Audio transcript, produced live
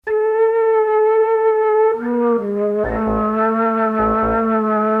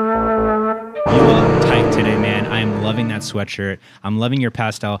loving that sweatshirt. I'm loving your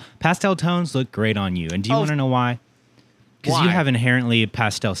pastel. Pastel tones look great on you. And do you want to know why? Because you have inherently a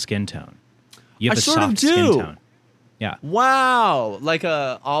pastel skin tone. You have a soft skin tone. Yeah. Wow. Like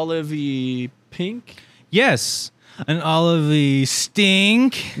a olivey pink? Yes. An olivey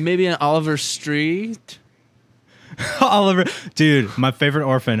stink. Maybe an Oliver Street. Oliver. Dude, my favorite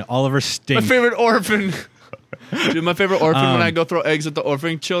orphan, Oliver Stink. My favorite orphan. Dude, my favorite orphan when I go throw eggs at the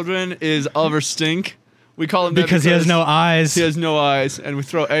orphan children is Oliver Stink. We call him that because he has no eyes. He has no eyes, and we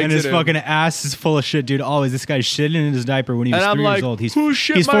throw eggs at him. And his fucking ass is full of shit, dude. Always. This guy's shitting in his diaper when he was 3 years old. He's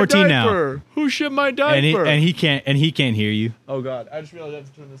 14 now. Who shit my diaper? And he can't hear you. Oh god, I just realized I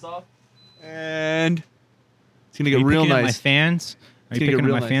have to turn this off. And it's gonna get real nice. My fans? Are you picking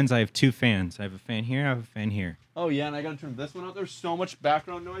up my fans? I have 2 fans. I have a fan here. I have a fan here. Oh yeah, and I gotta turn this one up. There's so much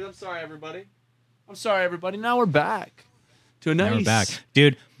background noise. I'm sorry, everybody. Now we're back to a nice. Now we're back,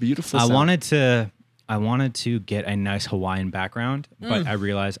 dude. Beautiful. I wanted to get a nice Hawaiian background, but I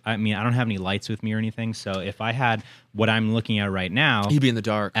realized, I don't have any lights with me or anything. So if I had what I'm looking at right now, you'd be in the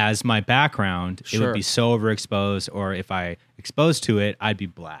dark as my background. It would be so overexposed, or if I exposed to it, I'd be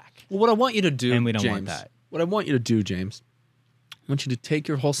black. Well, what I want you to do, and we don't James, want that. What I want you to do, James, I want you to take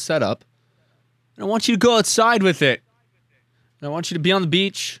your whole setup, and I want you to go outside with it. And I want you to be on the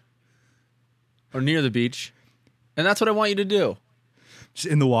beach, or near the beach, and that's what I want you to do. Just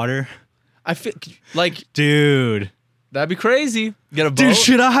in the water. I feel like, dude, that'd be crazy. Get a boat. Dude,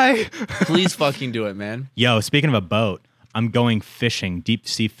 should I? Please fucking do it, man. Yo, speaking of a boat, I'm going fishing, deep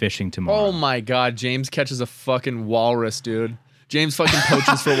sea fishing tomorrow. Oh my god, James catches a fucking walrus, dude. James fucking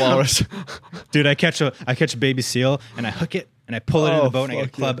poaches for walrus. Dude, I catch a baby seal and I hook it and I pull it in the boat and I get a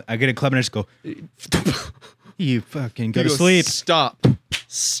club. Yeah. I get a club and I just go. You fucking go to sleep. Stop.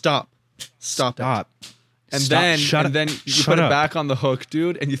 And then you put it back on the hook,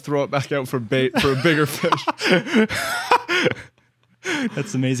 dude, and you throw it back out for bait for a bigger fish.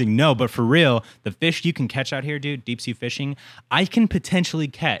 That's amazing. No, but for real, the fish you can catch out here, dude, deep sea fishing, I can potentially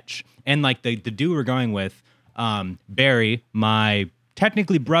catch. And like the dude we're going with, Barry, my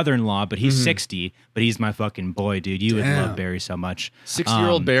technically brother-in-law, but he's 60, but he's my fucking boy, dude. You would love Barry so much.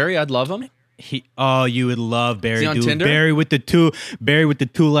 60-year-old Barry, I'd love him. You would love Barry, is he on dude. Tinder? Barry with the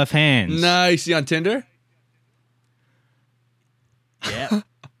two left hands. Nice. Is he on Tinder? Yeah.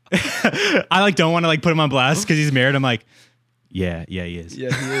 I don't want to put him on blast because he's married. I'm like, yeah, he is.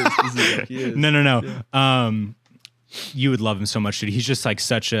 Yeah, he is. No. Yeah. You would love him so much, dude. He's just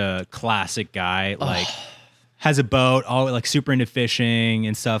such a classic guy. Has a boat, all super into fishing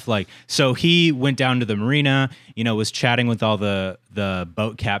and stuff. So he went down to the marina, was chatting with all the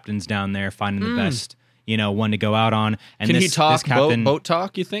boat captains down there, finding the best, one to go out on. And can he talk boat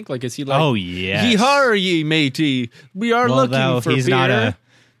talk, you think? Is he oh, yeah. Yee-har-ye, matey. We are looking for beer.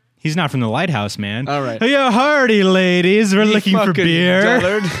 He's not from the lighthouse, man. All right. Hey, hardy ladies, we're looking for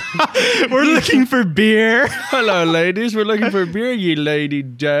beer. We're looking for beer. Hello, ladies. We're looking for beer, ye lady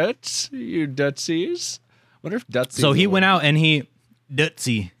duts. You dutsies. Wonder if Dutsy. So he went out and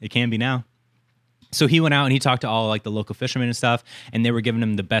Dutsy, it can be now. So he went out and he talked to all the local fishermen and stuff, and they were giving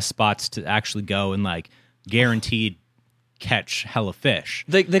him the best spots to actually go and guaranteed catch hella fish.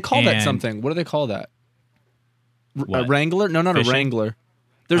 They call that something. What do they call that? A wrangler? No, not fishing? A wrangler.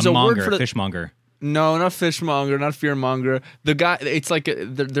 There's a word for fishmonger. No, not fishmonger, not fearmonger. The guy, it's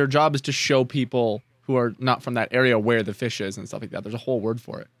their job is to show people who are not from that area where the fish is and stuff like that. There's a whole word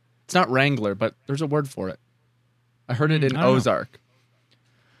for it. It's not wrangler, but there's a word for it. I heard it in Ozark.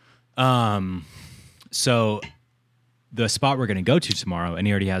 So the spot we're going to go to tomorrow, and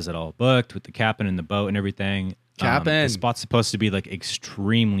he already has it all booked with the captain and the boat and everything. The spot's supposed to be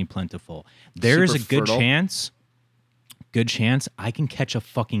extremely plentiful. There's a good chance I can catch a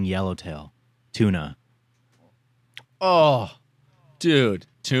fucking yellowtail tuna. Oh, dude,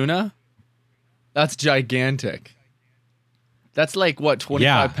 tuna? That's gigantic. That's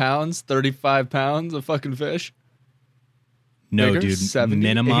 25 pounds, 35 pounds of fucking fish? No, bigger? dude. 70,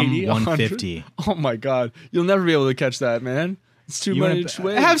 minimum 80, 150. Oh my god. You'll never be able to catch that, man. It's too much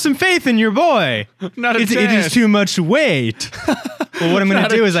weight. Have some faith in your boy. Not a chance. It is too much weight. Well, what I'm going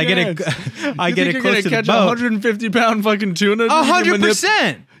to do is I get it close to the boat. Catch a 150-pound fucking tuna?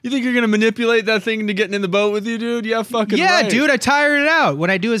 100%. You think you're going to manipulate that thing into getting in the boat with you, dude? Yeah, fucking right. Dude, I tire it out. What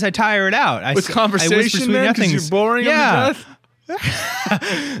I do is I tire it out. With conversation, man, because you're boring him to death?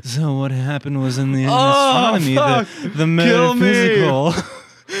 So what happened was in the astronomy, the metaphysical.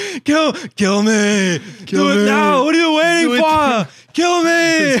 Kill me! Do it now! What are you waiting for? Kill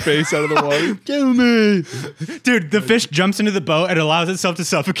me! His face out of the water. Kill me! Dude, the fish jumps into the boat and allows itself to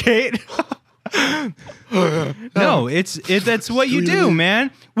suffocate. No, that's what you do,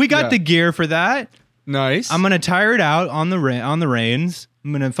 man. We got the gear for that. Nice. I'm gonna tire it out on the reins.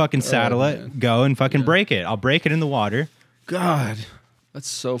 I'm gonna fucking saddle man. it, go and fucking break it. I'll break it in the water. God, that's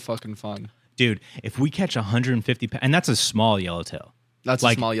so fucking fun. Dude, if we catch 150 and that's a small yellowtail. That's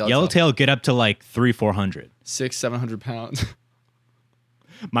Like a small yellowtail get up to like 300-400. 600-700 pounds.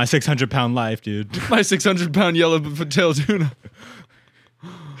 My 600-pound life, dude. My 600-pound yellowtail tuna.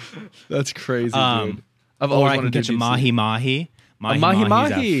 That's crazy, dude. I've Or always I can wanted to catch a do mahi-mahi. A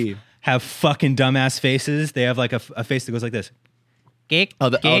mahi-mahi. Have fucking dumbass faces. They have like a face that goes like this. Geek, Oh,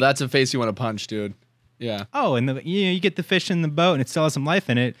 geek. that's a face you want to punch, dude. Yeah. Oh, and you get the fish in the boat and it still has some life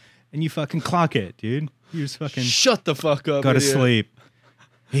in it, and you fucking clock it, dude. You just fucking Shut the fuck up. go to idiot. sleep.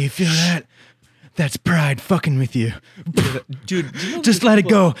 Hey, you feel that? That's pride fucking with you. Dude, do you know Just there's let it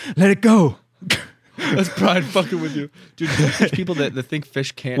people- go. Let it go. That's pride fucking with you. Dude, there's people that think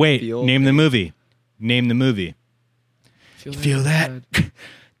fish can't Wait, feel. name the movie. Name the movie. Feel that? pride.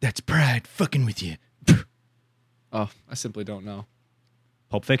 That's pride fucking with you. Oh, I simply don't know.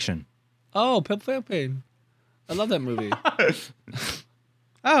 Pulp Fiction. Oh, Pip Pain. I love that movie.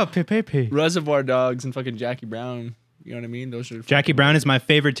 Oh, Pepe. Reservoir Dogs and fucking Jackie Brown. You know what I mean? Those are Jackie Brown is my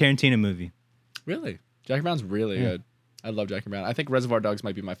favorite Tarantino movie. Really. Jackie Brown's really good. I love Jackie Brown. I think Reservoir Dogs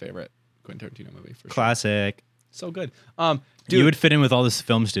might be my favorite Quentin Tarantino movie for sure. Classic. So good. Dude, You would fit in with all the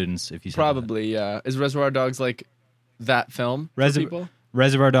film students if you said that. probably, yeah. Is Reservoir Dogs like that film for people?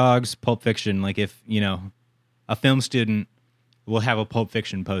 Reservoir Dogs, Pulp Fiction. Like if, a film student will have a Pulp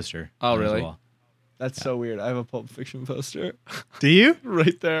Fiction poster. Oh, on his really? wall. That's so weird. I have a Pulp Fiction poster Do you?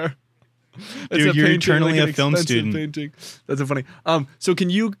 right there. Dude, you're painting, eternally an a film expensive student. Painting. That's so funny. So can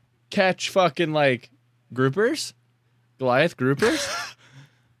you catch fucking like groupers? Goliath groupers?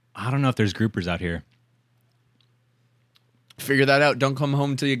 I don't know if there's groupers out here. Figure that out. Don't come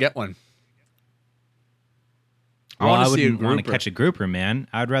home till you get one. Oh, wanna I see a wouldn't want to grouper. catch a grouper, man.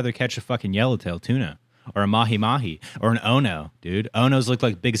 I'd rather catch a fucking yellowtail tuna or a mahi-mahi or an ono, dude. Onos look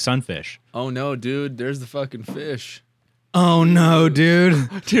like big sunfish. Oh no, dude. There's the fucking fish. Oh, no, dude.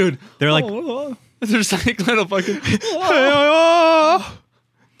 Dude. They're like, There's like little fucking. oh,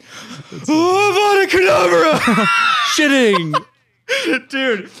 Avada Kedavra! Shitting.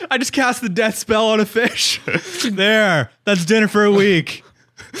 Dude, I just cast the death spell on a fish. There. That's dinner for a week.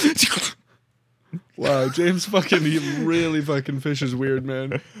 Wow, James he really fucking fish is weird,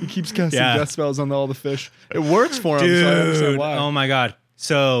 man. He keeps casting Yeah. death spells on all the fish. It works for him, so I understand Dude, why. oh my god.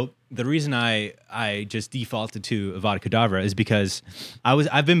 So the reason I just defaulted to Avada Kedavra is because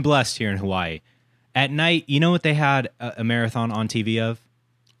I've been blessed here in Hawaii. At night, you know what they had a marathon on TV of?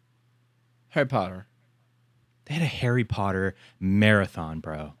 Harry Potter. They had a Harry Potter marathon,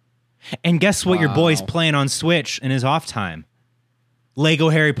 bro. And guess what your boy's Wow. playing on Switch in his off time? Lego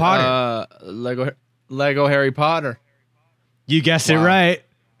Harry Potter. Lego Harry Potter. You guessed it Wow. right.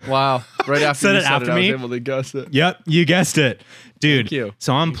 Wow. Right after Said you it said after it, me? I was able to guess it. Yep, you guessed it. Dude, Thank you.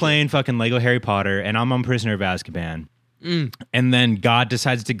 so I'm playing fucking Lego Harry Potter and I'm on Prisoner of Azkaban. And then God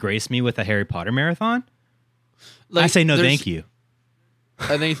decides to grace me with a Harry Potter marathon? I say no thank you.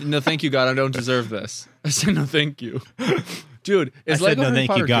 I think no thank you, God. I don't deserve this. I say no thank you. Dude, is I said Lego no Harry thank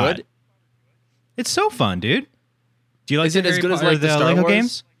Potter you, God. good? It's so fun, dude. Do you like Is it the as Harry good as, Potter- like, the the Star Lego Wars?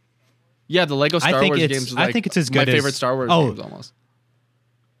 games? Yeah, the Lego Star think Wars it's- games. Is I like think it's as my good as- favorite Star Wars Oh. games almost.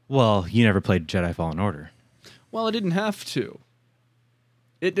 Well, you never played Jedi Fallen Order. Well, I didn't have to.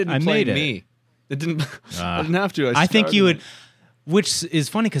 It didn't I play made it. me. It didn't. I didn't have to. I think you started would, which is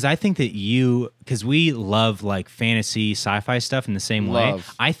funny because I think that because we love like fantasy sci-fi stuff in the same way.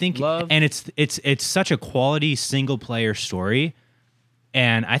 Love. I think, Love. and it's such a quality single player story,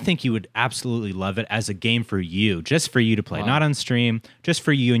 and I think you would absolutely love it as a game for you, just for you to play, Wow. not on stream, just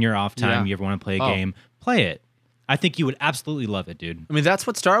for you in your off time. Yeah. You ever want to play a Oh. game, play it. I think you would absolutely love it, dude. I mean, that's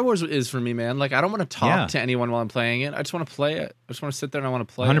what Star Wars is for me, man. Like, I don't want to talk Yeah. to anyone while I'm playing it. I just want to play it. I just want to sit there and I want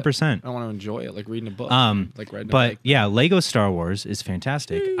to play 100%. it. I want to enjoy it, like reading a book. Like riding a But bike. yeah, Lego Star Wars is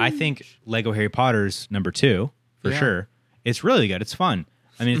fantastic. I think Lego Harry Potter's number 2 for Yeah. sure. It's really good. It's fun.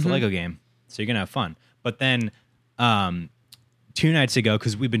 I mean, it's a Lego game, so you're gonna have fun. But then 2 nights ago,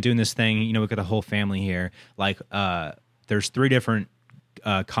 because we've been doing this thing, we got the whole family here. Like, there's 3 different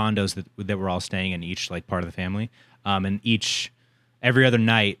condos that we're all staying in, each like part of the family. And every other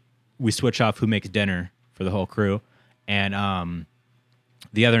night we switch off who makes dinner for the whole crew. And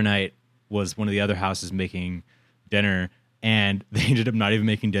the other night was one of the other houses making dinner, and they ended up not even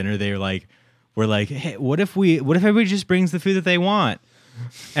making dinner. They we're like, hey, what if everybody just brings the food that they want?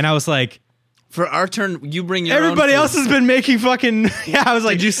 And I was like, For our turn, you bring your everybody own food. else has been making fucking. Yeah, I was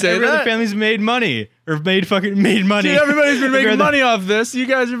like, Did you say every other that? family's made money or made money. Dude, everybody's been Every making other- money off this. You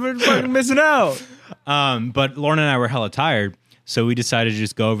guys have been fucking missing out. But Lauren and I were hella tired, So we decided to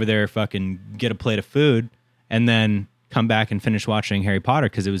just go over there, fucking get a plate of food, and then come back and finish watching Harry Potter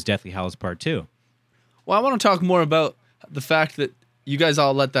because it was Deathly Hallows Part 2. Well, I want to talk more about the fact that you guys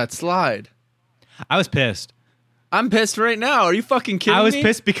all let that slide. I was pissed. I'm pissed right now. Are you fucking kidding me? I was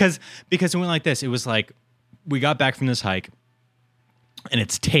pissed because it went like this. It was like we got back from this hike, and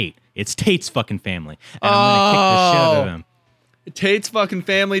it's Tate. It's Tate's fucking family, and I'm gonna kick the shit out of him. Tate's fucking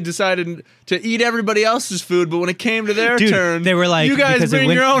family decided to eat everybody else's food, but when it came to their turn, they were like, "You guys bring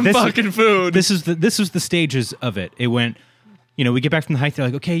your own fucking food." This was the stages of it. It went, we get back from the hike. They're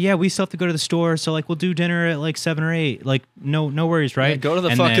like, okay, yeah, we still have to go to the store, so like we'll do dinner at like 7 or 8. Like no worries, right? Yeah, go to the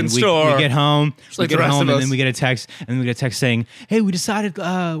and fucking then store. We get home, like the rest of and us. then we get a text, saying, hey, we decided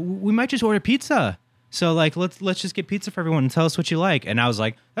we might just order pizza. So like let's just get pizza for everyone and tell us what you like. And I was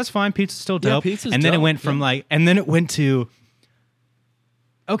like, that's fine, pizza's still dope. Pizza's and then dope. it went from and then it went to,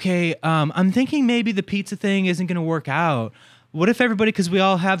 okay, I'm thinking maybe the pizza thing isn't going to work out. What if everybody, because we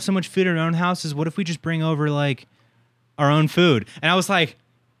all have so much food in our own houses, what if we just bring over like our own food? And I was like,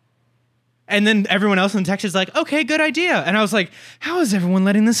 and then everyone else in the text is like, okay, good idea. And I was like, how is everyone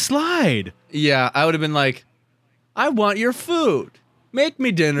letting this slide? Yeah, I would have been like, I want your food. Make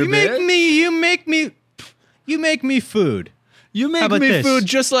me dinner, You make me food. You How make about me this? food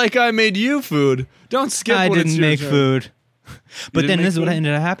just like I made you food. Don't skip I when it's didn't your make turn. food. But didn't then make this is what food?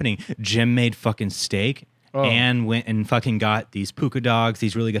 ended up happening. Jim made fucking steak and went and fucking got these puka dogs,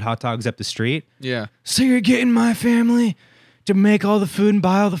 these really good hot dogs up the street. Yeah. So you're getting my family to make all the food and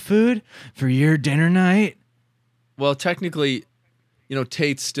buy all the food for your dinner night? Well, technically,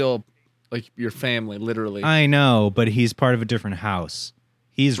 Tate's still like your family, literally. I know, but he's part of a different house.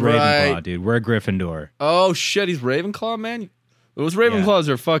 He's Right. Ravenclaw, dude. We're a Gryffindor. Oh shit, he's Ravenclaw, man. Those Ravenclaws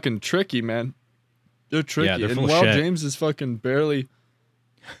are fucking tricky, man. They're tricky. Yeah, they're and full of while shit. James is fucking barely,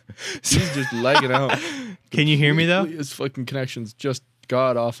 he's just legging out. Can you hear me though? His fucking connection's just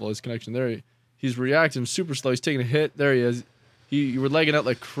god awful. His connection there, he's reacting super slow. He's taking a hit. There he is. You were legging out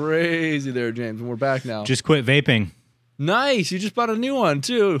like crazy there, James, and we're back now. Just quit vaping. Nice. You just bought a new one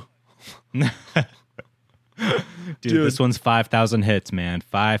too. Dude, this one's 5,000 hits, man.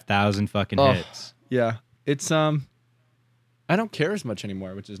 5,000 fucking hits. Yeah, it's I don't care as much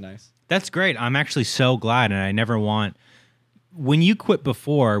anymore, which is nice. That's great. I'm actually so glad, and I never want. When you quit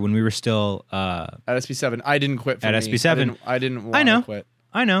before, when we were still At SB7, I didn't quit for At me. SB7. I didn't want I know. to quit.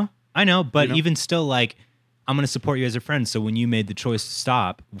 I know, but You know? even still, like, I'm going to support you as a friend. So when you made the choice to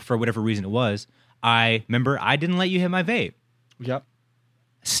stop, for whatever reason it was, I remember I didn't let you hit my vape. Yep.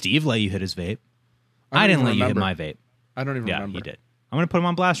 Steve let you hit his vape. I I don't didn't let even you hit remember. my vape. I don't even Yeah, remember. he did. I'm going to put him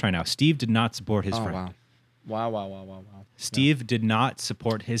on blast right now. Steve did not support his Oh, friend. wow. Steve did not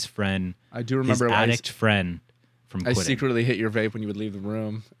support his friend, I do remember his when addict friend, from I quitting. secretly hit your vape when you would leave the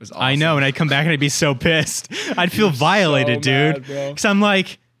room. It was awesome. I know, and I'd come back and I'd be so pissed. I'd feel violated, so mad, dude. bro. Because I'm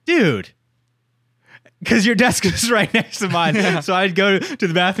like, dude. Because your desk is right next to mine. So I'd go to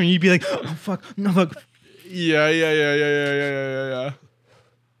the bathroom and you'd be like, oh, fuck, no, fuck. Yeah.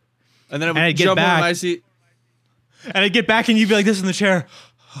 And then I would I'd get jump back. over my seat. And I'd get back and you'd be like this in the chair.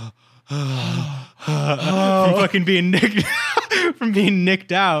 From fucking being nicked, from being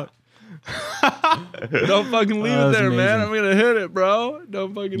nicked out. Don't fucking leave Oh, it that's there, man. amazing. I'm gonna hit it, bro.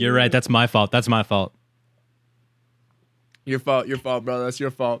 Don't fucking. You're leave right. it. That's my fault. That's my fault. Your fault, bro. That's your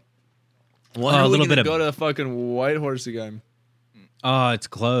fault. When Oh, are a we little gonna bit of- go to the fucking White Horse again? Oh, it's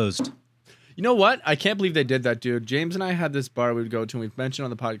closed. You know what? I can't believe they did that, dude. James and I had this bar we would go to, and we've mentioned on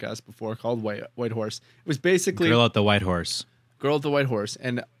the podcast before, called White Horse. It was basically Girl at the White Horse. Girl at the White Horse,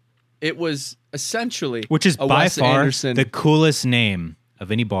 and it was essentially Which is a by Wes far Anderson the coolest name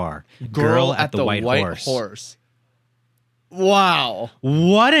of any bar. Girl at the White Horse. Wow.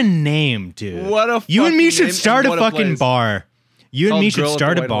 What a name, dude. What a You and me fucking should name start and a what a fucking place. bar. You and Called me should Girl at the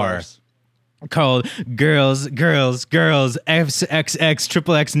start a White bar Horse. called Girls XXX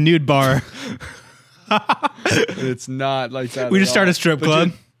Triple X Nude Bar. It's not like that. We at just start all. a strip But club.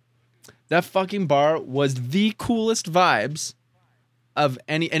 dude, that fucking bar was the coolest vibes of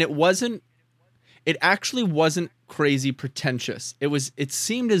any, and it actually wasn't crazy pretentious. It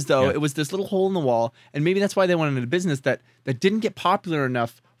seemed as though Yeah. it was this little hole in the wall, and maybe that's why they went into business that didn't get popular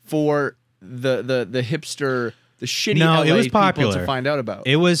enough for the hipster, the shitty No, LA it was people popular. to find out about.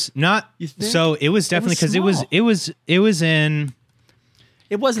 It was not. You think? So it was definitely because small. it was in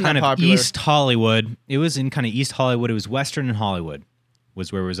It wasn't kind that of popular. East Hollywood. It was in kind of East Hollywood. It was Western and Hollywood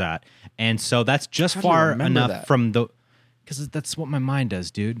was where it was at, and so that's just How do you far remember enough that? from the. Because that's what my mind does,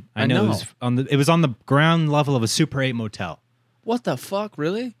 dude. I I know, know. It was on the ground level of a Super 8 motel. What the fuck,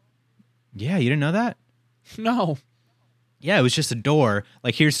 really? Yeah, you didn't know that? No. Yeah, it was just a door.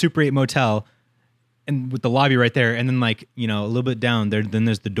 Like, here's Super 8 motel. and with the lobby right there, and then like a little bit down there, then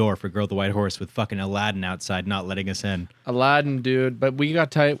there's the door for Girl with the White Horse with fucking Aladdin outside, not letting us in. Aladdin, dude. But we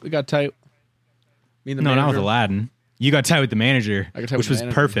got tight. Me and the No, manager. not with Aladdin. You got tight with the manager, I got tight which with was the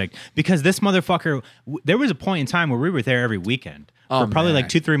manager. perfect because this motherfucker. There was a point in time where we were there every weekend Oh, for probably man. like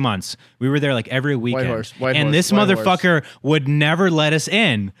 2-3 months. We were there like every weekend, White and Horse, this White motherfucker would never let us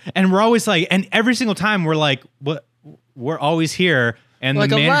in. And we're always like, and every single time we're like, what? We're always here, and Like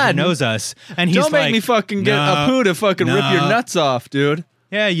the manager Aladdin. knows us, and he's Don't make like, me fucking get Apu to fucking rip your nuts off, dude.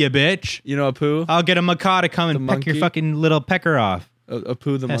 Yeah, you bitch. You know Apu? I'll get a macaw to come and The peck your monkey? fucking little pecker off.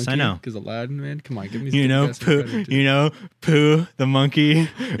 Apu the Yes, monkey. I know. Because Aladdin, man. Come on, give me. You know, give me Pooh. credit, dude. You know, Pooh the monkey.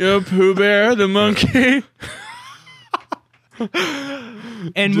 Yo, Pooh Bear the monkey.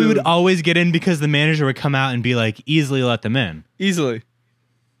 And we would always get in because the manager would come out and be like, easily let them in. Easily.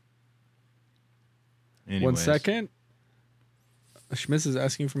 Anyways. 1 second. Schmitz is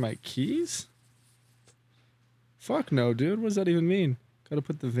asking for my keys? Fuck no, dude. What does that even mean? Gotta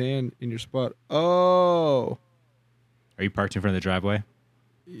put the van in your spot. Oh. Are you parked in front of the driveway?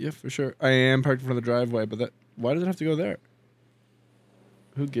 Yeah, for sure. I am parked in front of the driveway, but why does it have to go there?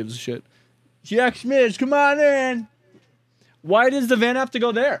 Who gives a shit? Jack Schmitz, come on in. Why does the van have to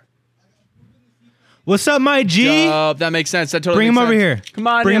go there? What's up, my G? Oh, that makes sense. That totally Bring makes him over sense. here. Come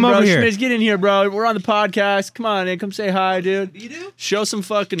on Bring in, him bro. over here. Schmitz, get in here, bro. We're on the podcast. Come on in. Come say hi, dude. You do? Show some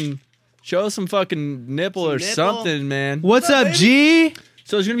fucking nipple or nipple? something, man. What's up, G?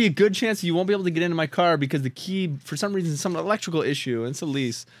 So there's gonna be a good chance you won't be able to get into my car because the key, for some reason, some electrical issue, and it's a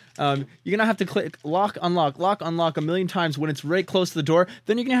lease. You're gonna have to click lock, unlock a million times when it's right close to the door.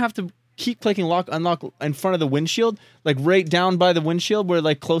 Then you're gonna have to keep clicking lock, unlock in front of the windshield, like right down by the windshield, where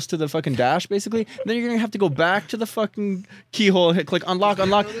like close to the fucking dash, basically. And then you're gonna have to go back to the fucking keyhole, hit click unlock,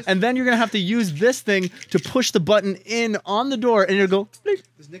 and then you're gonna have to use this thing to push the button in on the door, and it'll go. Blink.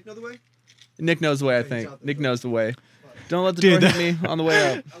 Does Nick know the way? Nick knows the way, I think. Nick knows the way. Don't let the door Dude, hit me on the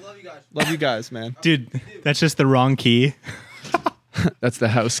way up. I love you guys. Love you guys, man. Dude, that's just the wrong key. That's the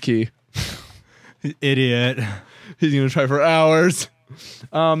house key. Idiot. He's gonna try for hours.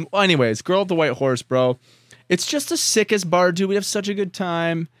 Well, anyways, Girl with the White Horse, bro. It's just the sickest bar, dude. We have such a good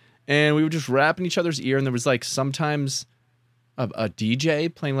time, and we were just rapping each other's ear, and there was like sometimes a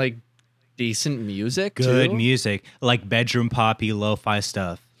DJ playing like decent music, Good too. music. Like bedroom poppy, lo-fi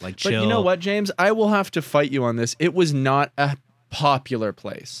stuff. Like chill. But you know what, James? I will have to fight you on this. It was not a popular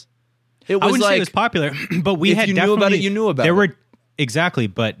place. It was I wouldn't like say it was popular, but we if had you knew definitely, about it, you knew about there it. were exactly,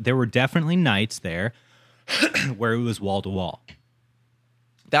 but there were definitely nights there where it was wall to wall.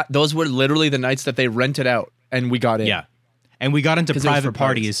 those were literally the nights that they rented out, and we got in. Yeah, and we got into 'Cause it was private for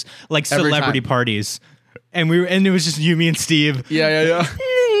parties. parties, like Every celebrity time. parties, and it was just you, me, and Steve. Yeah.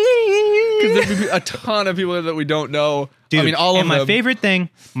 Because there'd be a ton of people that we don't know. Dude, I mean, all and of my them.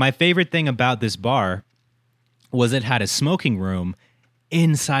 favorite thing about this bar was it had a smoking room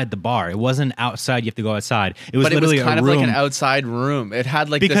inside the bar. It wasn't outside. You have to go outside. It was But it literally was kind a of room like an outside room. It had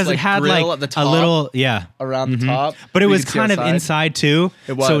like because this, like, it had grill like at the top, a little around the top. but it where you was could see kind of outside. inside too.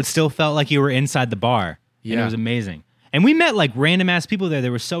 It was. So it still felt like you were inside the bar. And Yeah. it was amazing. And we met like random ass people there.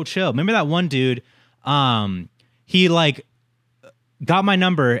 They were so chill. Remember that one dude? He like got my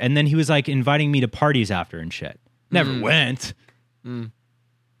number and then he was like inviting me to parties after and shit. Never went.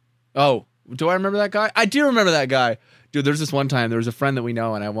 Oh, do I remember that guy? I do remember that guy. Dude, there's this one time there was a friend that we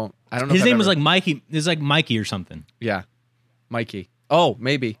know, and I don't know. His if I've name was ever- like Mikey. It was like Mikey or something. Yeah, Mikey. Oh,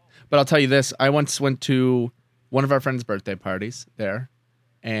 maybe. But I'll tell you this: I once went to one of our friends' birthday parties there,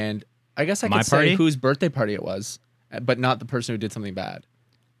 and I guess I could My say party? whose birthday party it was, but not the person who did something bad.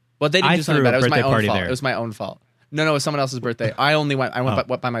 Well, they didn't I do something threw bad. a It was my birthday own party fault. there. It was my own fault. No, it was someone else's birthday. I only went. I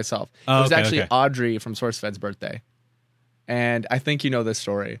went by myself. Oh, it was okay, actually okay. Audrey from SourceFed's birthday, and I think you know this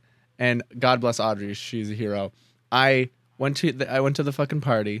story. And God bless Audrey; she's a hero. I went to the fucking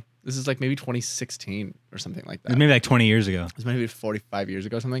party. This is like maybe 2016 or something like It that. was maybe like 20 years ago. It was maybe 45 years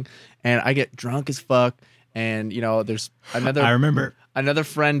ago or something. And I get drunk as fuck. And, you know, there's I another remember.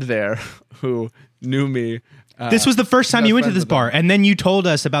 friend there who knew me. This was the first time best you went to friends this with bar, him. and then you told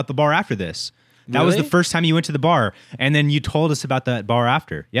us about the bar after this. That was the Really? first time you went to the bar, and then you told us about that bar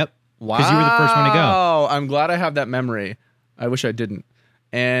after. Yep. Because you were the first one to go. Wow. I'm glad I have that memory. I wish I didn't.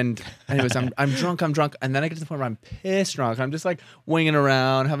 And anyways, I'm drunk, and then I get to the point where I'm pissed drunk. I'm just like winging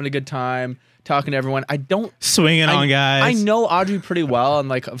around, having a good time, talking to everyone. Swinging on guys. I know Audrey pretty well, and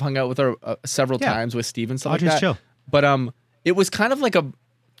like I've hung out with her several Yeah. times with Steve and stuff Audrey's like that. chill. But it was kind of like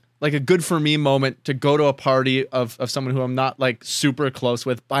a good for me moment to go to a party of someone who I'm not like super close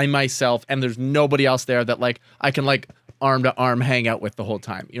with by myself, and there's nobody else there that like I can like arm to arm hang out with the whole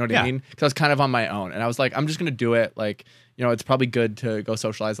time. You know what I Yeah. mean? Because I was kind of on my own, and I was like, I'm just gonna do it. Like, you know, it's probably good to go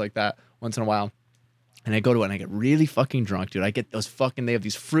socialize like that once in a while. And I go to it and I get really fucking drunk, dude. I get those fucking, they have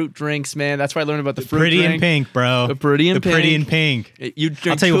these fruit drinks, man. That's where I learned about the fruit Pretty drink. in pink, bro. The pretty in pink. Pretty in pink. You drink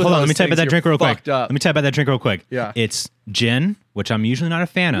I'll tell you, two of hold on. those Let me type things, about that drink real you're quick. fucked up. Let me type about that drink real quick. Yeah. It's gin, which I'm usually not a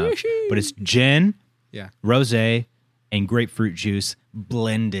fan of, but it's gin, Yeah. rosé, and grapefruit juice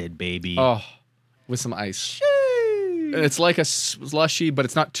blended, baby. Oh, with some ice. It's like a slushy, but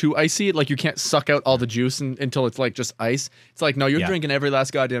it's not too icy. Like you can't suck out all the juice until it's like just ice. It's like, no, you're drinking every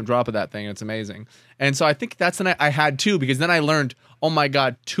last goddamn drop of that thing. And it's amazing. And so I think that's the night I had two, because then I learned, oh my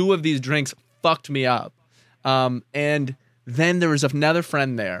God, 2 of these drinks fucked me up. And then there was another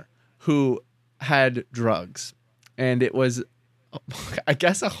friend there who had drugs. And it was, I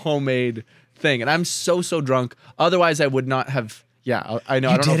guess, a homemade thing. And I'm so drunk. Otherwise, I would not have. Yeah, I know.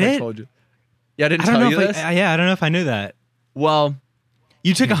 I don't know if I told you. Yeah, I didn't tell you this. I don't know if I knew that. Well,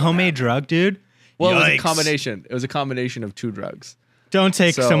 you took a homemade drug, dude? Well, Yikes. it was a combination. It was a combination of 2 drugs. Don't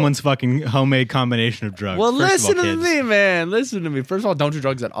take someone's fucking homemade combination of drugs. Well, first listen of all, to kids. me, man. Listen to me. First of all, don't do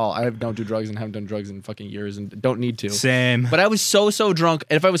drugs at all. I don't do drugs and haven't done drugs in fucking years and don't need to. Same. But I was so drunk.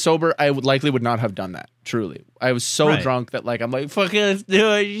 And if I was sober, I would likely would not have done that. Truly. I was so drunk that like, I'm like, fuck it, let's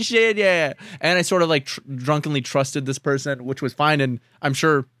do it. Shit, yeah. And I sort of like drunkenly trusted this person, which was fine. And I'm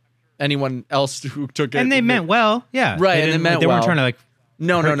sure anyone else who took it. And they meant well. Yeah. Right. And they meant They well. weren't trying to like.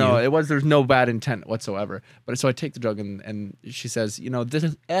 No. you. There's no bad intent whatsoever. But so I take the drug and she says, you know, this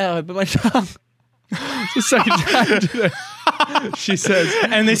is, I bit my tongue. It's the second time today. She says,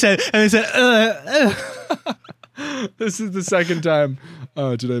 And they said, this is the second time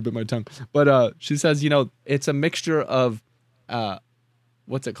today I bit my tongue. But she says, you know, it's a mixture of,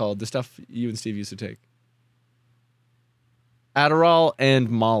 what's it called? The stuff you and Steve used to take. Adderall and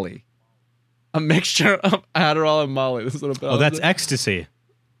Molly. A mixture of Adderall and Molly. This little oh, that's ecstasy.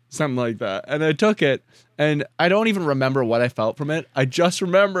 Something like that. And I took it, and I don't even remember what I felt from it. I just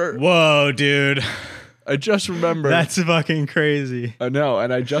remember. Whoa, dude. I just remember. That's fucking crazy. I know,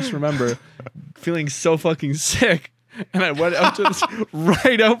 and I just remember feeling so fucking sick. And I went out to this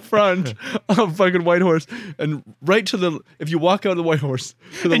right out front of fucking Whitehorse, and right to the, if you walk out of the Whitehorse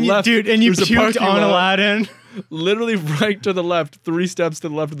to the left, dude, and you there's a puked parking on lot. Aladdin. Literally right to the left, 3 steps to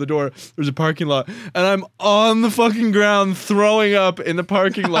the left of the door, there's a parking lot, and I'm on the fucking ground throwing up in the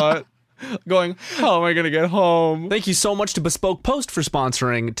parking lot. Going, how am I going to get home? Thank you so much to Bespoke Post for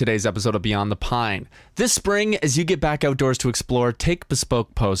sponsoring today's episode of Beyond the Pine. This spring, as you get back outdoors to explore, take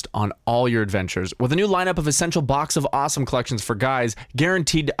Bespoke Post on all your adventures with a new lineup of essential Box of Awesome collections for guys,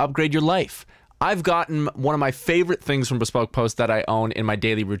 guaranteed to upgrade your life. I've gotten one of my favorite things from Bespoke Post that I own in my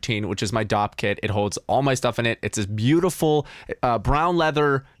daily routine, which is my DOP kit. It holds all my stuff in it. It's this beautiful brown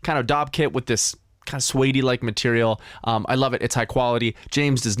leather kind of DOP kit with this kind of suede-like material. I love it. It's high quality.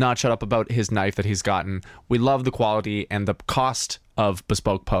 James does not shut up about his knife that he's gotten. We love the quality and the cost of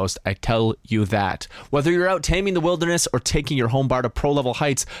Bespoke Post. I tell you that. Whether you're out taming the wilderness or taking your home bar to pro-level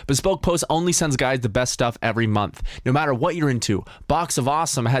heights, Bespoke Post only sends guys the best stuff every month. No matter what you're into, Box of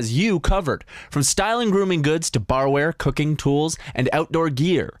Awesome has you covered. From styling grooming goods to barware, cooking tools, and outdoor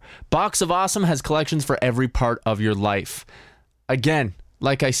gear, Box of Awesome has collections for every part of your life. Again,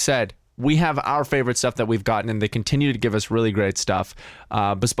 like I said, we have our favorite stuff that we've gotten, and they continue to give us really great stuff.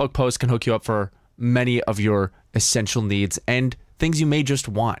 Bespoke Post can hook you up for many of your essential needs and things you may just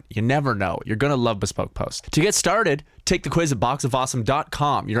want. You never know. You're going to love Bespoke Post. To get started, take the quiz at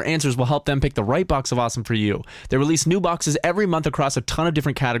boxofawesome.com. Your answers will help them pick the right Box of Awesome for you. They release new boxes every month across a ton of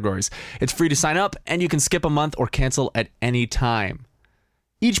different categories. It's free to sign up, and you can skip a month or cancel at any time.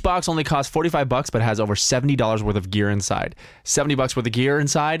 Each box only costs $45, but has over $70 worth of gear inside. $70 worth of gear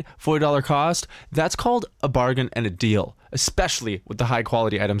inside, $40 cost. That's called a bargain and a deal, especially with the high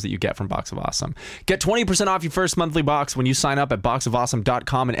quality items that you get from Box of Awesome. Get 20% off your first monthly box when you sign up at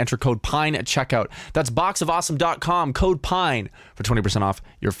boxofawesome.com and enter code PINE at checkout. That's boxofawesome.com, code PINE for 20% off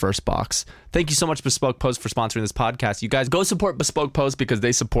your first box. Thank you so much, Bespoke Post, for sponsoring this podcast. You guys go support Bespoke Post because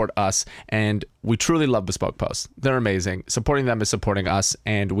they support us, and we truly love Bespoke Post. They're amazing. Supporting them is supporting us,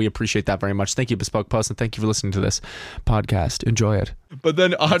 and we appreciate that very much. Thank you, Bespoke Post, and thank you for listening to this podcast. Enjoy it. But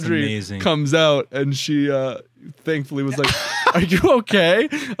then Audrey comes out, and she thankfully was like, are you okay?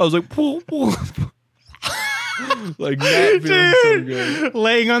 I was like, pull. Like, not feeling so good.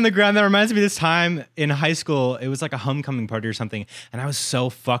 Laying on the ground. That reminds me of this time in high school. It was like a homecoming party or something, and I was so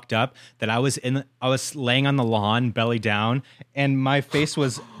fucked up that I was laying on the lawn, belly down, and my face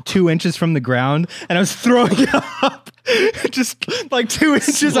was 2 inches from the ground, and I was throwing up, just like 2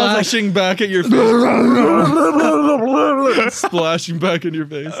 inches. Splashing back at your face. Splashing back in your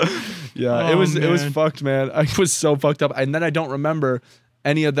face. Yeah, it was fucked, man. I was so fucked up, and then I don't remember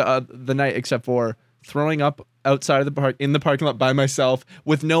any of the night except for throwing up outside of the park in the parking lot by myself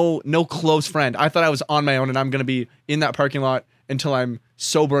with no close friend. I thought I was on my own and I'm gonna be in that parking lot until I'm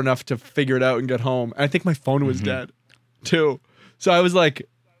sober enough to figure it out and get home. And I think my phone was dead too. So I was like,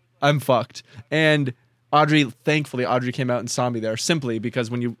 I'm fucked. And thankfully Audrey came out and saw me there simply because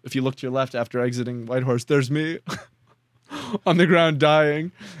if you look to your left after exiting Whitehorse, there's me on the ground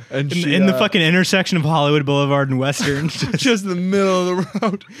dying. And in the fucking intersection of Hollywood Boulevard and Western. just in the middle of the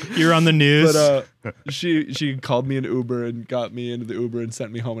road. You're on the news. But she called me an Uber and got me into the Uber and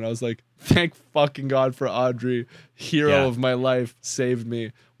sent me home. And I was like, thank fucking God for Audrey. Hero of my life, saved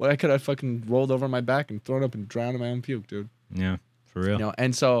me. Well, I could have fucking rolled over my back and thrown up and drowned in my own puke, dude. Yeah, for real. You know,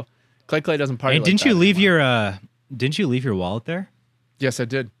 and so Clay doesn't party. Hey, like didn't that you leave anymore. Didn't you leave your wallet there? Yes, I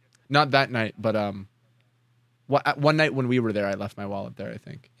did. Not that night, but one night when we were there, I left my wallet there, I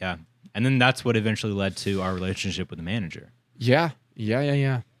think. Yeah. And then that's what eventually led to our relationship with the manager. Yeah.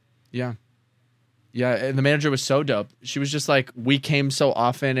 And the manager was so dope. She was just like, we came so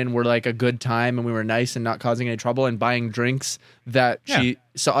often and we're like a good time and we were nice and not causing any trouble and buying drinks that she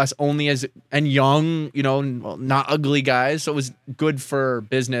saw us only as, and young, you know, not ugly guys. So it was good for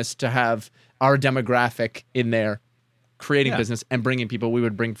business to have our demographic in there creating business and bringing people. We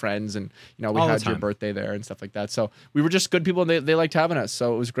would bring friends and, you know, we All the had your time. birthday there and stuff like that. So we were just good people and they liked having us.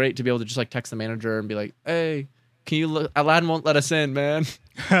 So it was great to be able to just like text the manager and be like, hey, can you look? Aladdin won't let us in, man.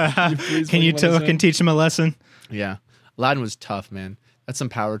 Can you teach him a lesson? Yeah. Aladdin was tough, man. That's some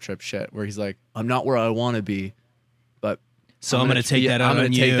power trip shit where he's like, I'm not where I want to be, but So I'm going to take that out on you. I'm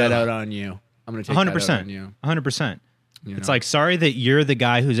going to take that out on you. I'm going to take 100%. that out on you. 100%. You It's know? like, sorry that you're the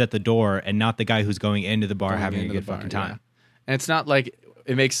guy who's at the door and not the guy who's going into the bar Going having a into good the bar, fucking time. yeah. And it's not like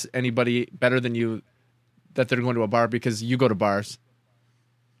it makes anybody better than you that they're going to a bar because you go to bars.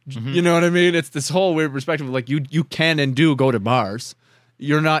 You know what I mean? It's this whole weird perspective of like you can and do go to bars.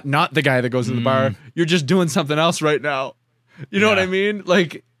 You're not the guy that goes to the bar. You're just doing something else right now. You know what I mean?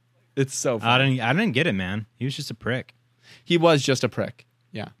 Like, it's so funny. I didn't get it, man. He was just a prick. He was just a prick.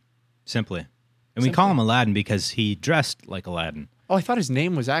 Yeah. Simply. And we call him Aladdin because he dressed like Aladdin. Oh, I thought his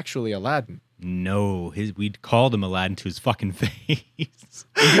name was actually Aladdin. No, we called him Aladdin to his fucking face.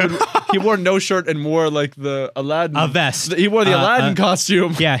 He wore no shirt and wore like the Aladdin. A vest. He wore the Aladdin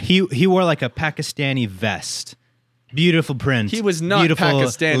costume. Yeah, he wore like a Pakistani vest. Beautiful print. He was not beautiful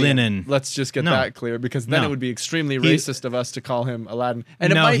Pakistani. linen. Let's just get No. that clear because then No. it would be extremely racist of us to call him Aladdin.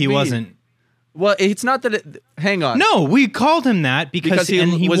 And it No, might he be. wasn't. Well, it's not that it. Hang on. No, we called him that because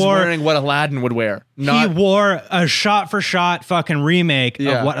he was wearing what Aladdin would wear. he wore a shot-for-shot fucking remake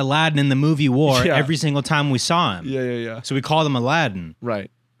Yeah. of what Aladdin in the movie wore Yeah. every single time we saw him. Yeah. So we called him Aladdin.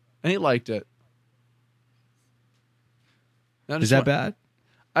 Right. And he liked it. Is that bad?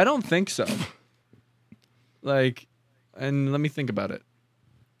 I don't think so. Like, and let me think about it.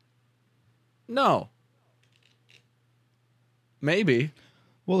 No. Maybe.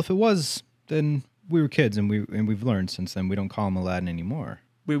 Well, if it was, then we were kids, and we've learned since then we don't call him Aladdin anymore.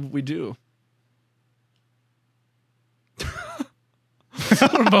 We do. I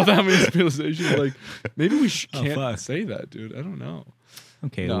don't know about that many realizations. Like, maybe we can't fuck. say that, dude. I don't know.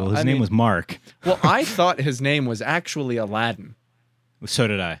 Okay, No, well, his I name mean- was Mark. Well, I thought his name was actually Aladdin So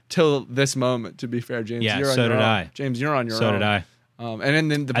did I. till this moment. To be fair, James, Yeah, you're on so your did own. I. James, you're on your So own. did I. And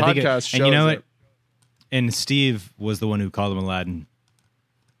then the I think podcast shows and you know it. what? And Steve was the one who called him Aladdin.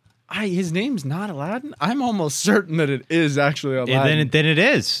 His name's not Aladdin. I'm almost certain that it is actually Aladdin. Then it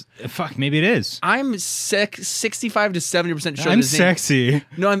is. Fuck, maybe it is. I'm 65 to 70% sure. I'm his name- sexy.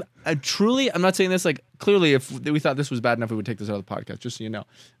 No, I'm not saying this like clearly. If we thought this was bad enough, we would take this out of the podcast. Just so you know,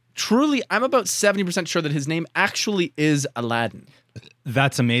 truly, I'm about 70% sure that his name actually is Aladdin.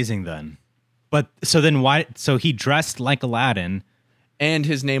 That's amazing then. But so then why? So he dressed like Aladdin, And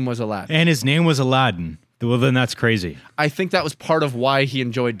his name was Aladdin. and his name was Aladdin. Well, then that's crazy. I think that was part of why he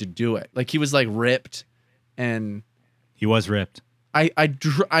enjoyed to do it. Like he was like ripped, and He was ripped.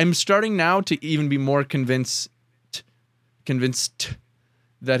 I'm starting now to even be more convinced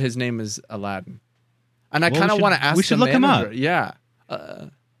that his name is Aladdin. And I Well, kind of we want should- to ask we should the look him up. manager. Yeah.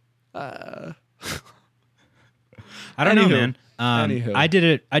 I don't know, Anywho. man. Anywho.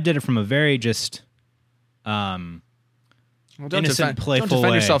 I did it from a very just Well, don't innocent, playful don't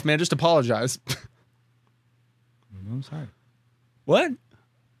defend way. yourself, man. Just apologize. I'm sorry. What?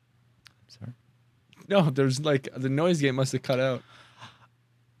 Sorry. No, there's like the noise gate must have cut out.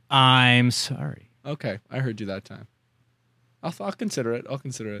 I'm sorry. Okay, I heard you that time. I'll consider it. I'll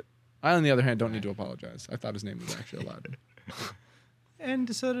consider it. I, on the other hand, don't need to apologize. I thought his name was actually Aladdin,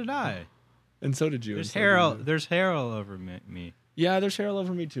 And so did I. and so did you. There's and so hair. did All, you. there's hair all over me. Yeah, there's hair all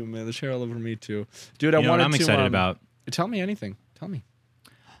over me too, man. There's hair all over me too, dude. You I know what wanted I'm to. excited about? Tell me anything. Tell me.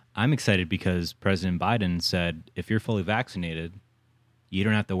 I'm excited because President Biden said if you're fully vaccinated, you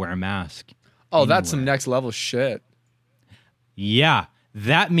don't have to wear a mask. Oh, that's some anywhere. next level shit. Yeah,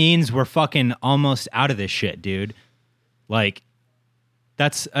 that means we're fucking almost out of this shit, dude. Like,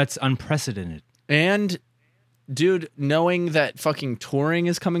 that's unprecedented. And dude, knowing that fucking touring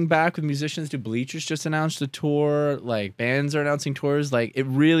is coming back with musicians, do Bleachers just announced a tour? Like bands are announcing tours. Like it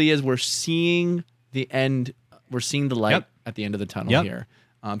really is. We're seeing the end. We're seeing the light at the end of the tunnel here.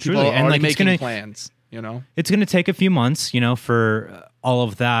 People Truly. are And, already like, it's making gonna- plans. You know, It's going to take a few months, for all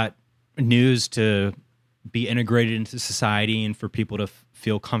of that news to be integrated into society and for people to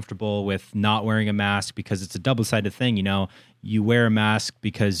feel comfortable with not wearing a mask, because it's a double-sided thing. You wear a mask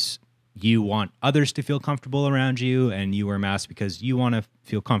because you want others to feel comfortable around you, and you wear a mask because you want to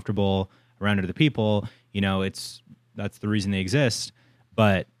feel comfortable around other people. That's the reason they exist.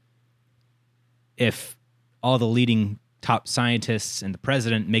 But if all the leading top scientists and the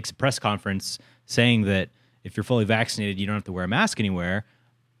president makes a press conference saying that if you're fully vaccinated, you don't have to wear a mask anywhere,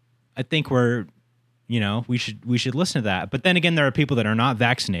 I think we should listen to that. But then again, there are people that are not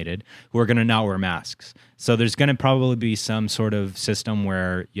vaccinated who are going to not wear masks. So there's going to probably be some sort of system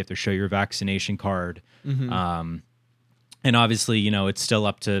where you have to show your vaccination card. And obviously, it's still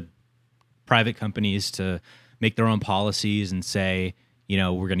up to private companies to make their own policies and say,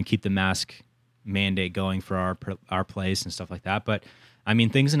 we're going to keep the mask mandate going for our place and stuff like that. But I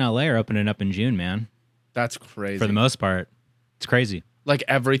mean, things in LA are opening up in June, man. that's crazy. For the most part, it's crazy. Like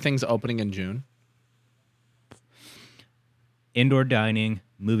everything's opening in June. Indoor dining,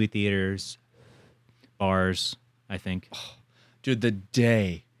 movie theaters, bars, I think. Dude, the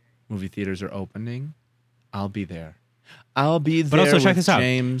day movie theaters are opening, I'll be there. I'll be there. But also check with this out.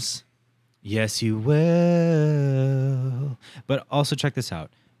 James. Yes, you will. But also check this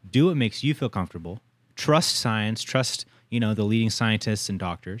out. Do what makes you feel comfortable. Trust science. Trust, the leading scientists and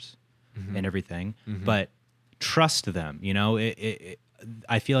doctors and everything. But trust them.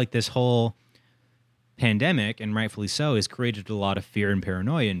 I feel like this whole pandemic, and rightfully so, has created a lot of fear and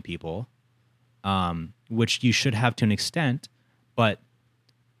paranoia in people, which you should have to an extent. But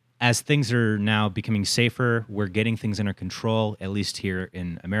as things are now becoming safer, we're getting things under control, at least here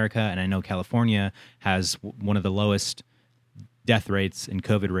in America. And I know California has one of the lowest death rates and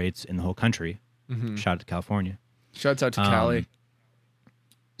COVID rates in the whole country. Shout out to California. Shouts out to Cali.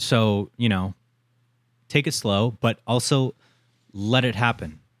 So, take it slow, but also let it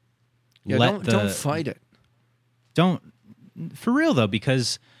happen. Yeah, don't fight it. Don't, for real though,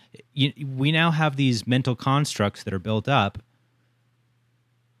 because we now have these mental constructs that are built up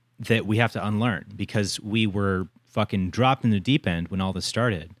that we have to unlearn, because we were fucking dropped in the deep end when all this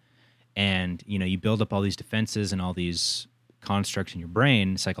started. And, you build up all these defenses and all these constructs in your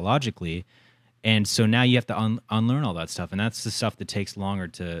brain psychologically. And so now you have to unlearn all that stuff. And that's the stuff that takes longer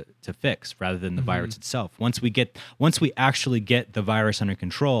to fix rather than the virus itself. Once we actually get the virus under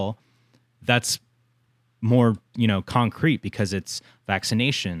control, that's more, concrete, because it's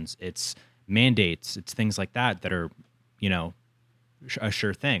vaccinations, it's mandates, it's things like that are, a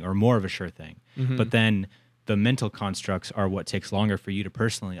sure thing, or more of a sure thing. But then the mental constructs are what takes longer for you to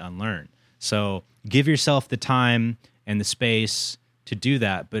personally unlearn. So give yourself the time and the space to do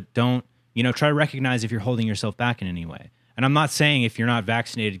that, but don't, try to recognize if you're holding yourself back in any way. And I'm not saying if you're not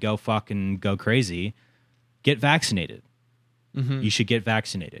vaccinated, go fucking go crazy. Get vaccinated. You should get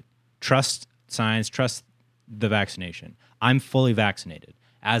vaccinated. Trust science, trust the vaccination. I'm fully vaccinated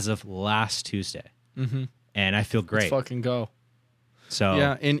as of last Tuesday. And I feel great. Let's fucking go. So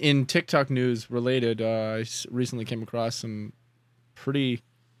yeah, in TikTok news related, I recently came across some pretty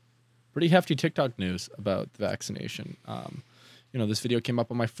hefty TikTok news about the vaccination. This video came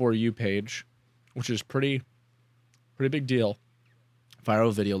up on my For You page, which is pretty big deal.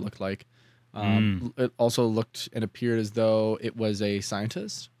 Viral video looked like. It also looked and appeared as though it was a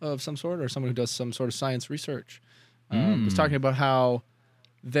scientist of some sort, or someone who does some sort of science research. Was talking about how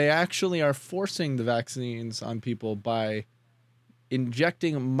they actually are forcing the vaccines on people by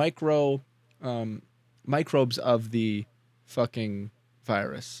injecting microbes of the fucking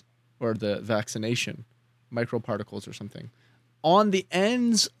virus or the vaccination, microparticles or something, on the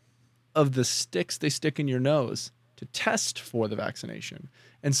ends of the sticks they stick in your nose to test for the vaccination.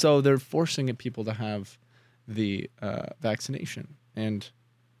 And so they're forcing people to have the vaccination. And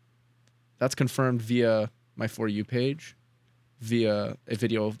that's confirmed via my For You page, via a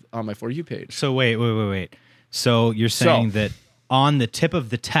video on my For You page. So wait. So you're saying that on the tip of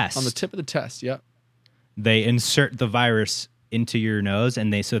the test, Yeah. they insert the virus into your nose,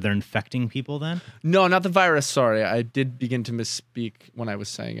 and they're infecting people then? No, not the virus. Sorry, I did begin to misspeak when I was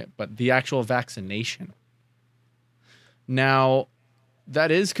saying it, but the actual vaccination. Now, That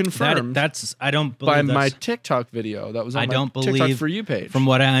is confirmed That's I don't by believe my that's, TikTok video that was on I my don't TikTok believe For You page. From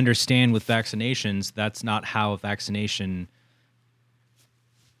what I understand with vaccinations, that's not how a vaccination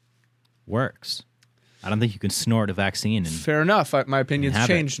works. I don't think you can snort a vaccine. And Fair enough. My opinion's have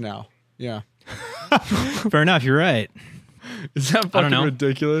it. changed now. Yeah. fair enough, you're right. Is that I don't fucking know.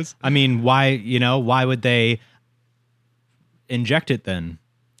 ridiculous? I mean, why would they inject it then?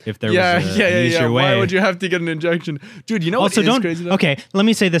 If there was an easier way. Why would you have to get an injection? Dude, you know Also, what is don't. crazy though? Okay, let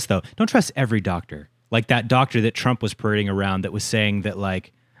me say this though. Don't trust every doctor. Like that doctor that Trump was parading around that was saying that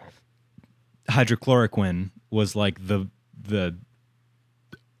like hydrochloroquine was like the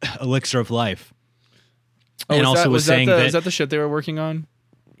elixir of life. Oh, and also was saying that is that the shit they were working on?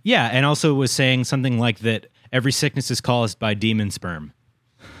 yeah, and also was saying something like that every sickness is caused by demon sperm.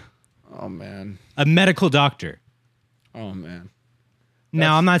 Oh man. A medical doctor. Oh man.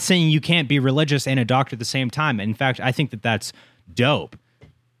 Now, I'm not saying you can't be religious and a doctor at the same time. In fact, I think that that's dope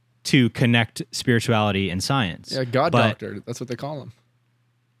to connect spirituality and science. Yeah, God But doctor. That's what they call him.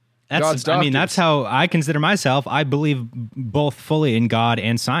 That's, God's I mean, doctors. that's how I consider myself. I believe both fully in God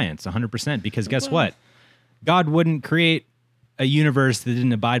and science, 100%. Because guess what? God wouldn't create a universe that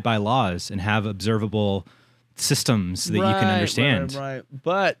didn't abide by laws and have observable systems that you can understand. Right.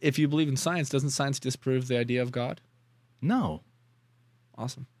 But if you believe in science, doesn't science disprove the idea of God? No,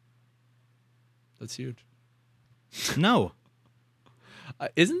 Awesome. That's huge. no.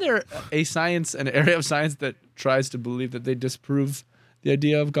 Isn't there an area of science that tries to believe that they disprove the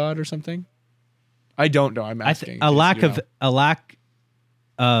idea of God or something? I don't know. I'm asking. A lack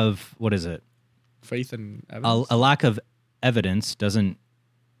of what is it? Faith and evidence. A lack of evidence doesn't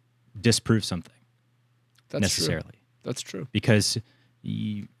disprove something That's necessarily. True. That's true. Because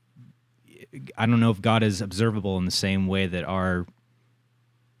I don't know if God is observable in the same way that our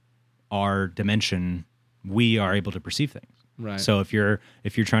dimension, we are able to perceive things. Right. So if you're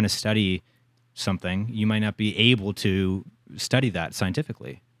trying to study something, you might not be able to study that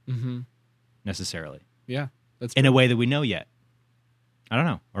scientifically necessarily Yeah. That's in a way that we know yet. I don't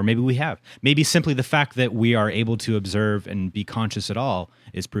know. Or maybe we have. Maybe simply the fact that we are able to observe and be conscious at all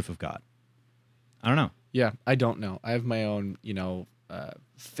is proof of God. I don't know. Yeah, I don't know. I have my own,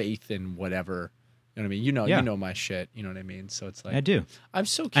 faith in whatever. You know what I mean? You know my shit. You know what I mean? So it's like I do. I'm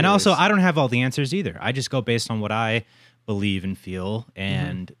so curious. And also, I don't have all the answers either. I just go based on what I believe and feel,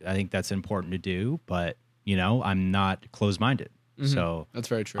 and I think that's important to do. But, I'm not closed-minded. So That's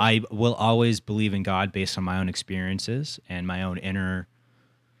very true. I will always believe in God based on my own experiences and my own inner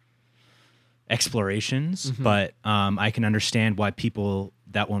explorations. But I can understand why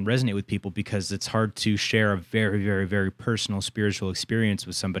that won't resonate with people, because it's hard to share a very, very, very personal spiritual experience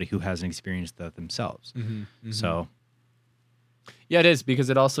with somebody who hasn't experienced that themselves. So Yeah, it is, because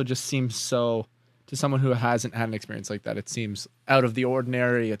it also just seems so, to someone who hasn't had an experience like that, it seems out of the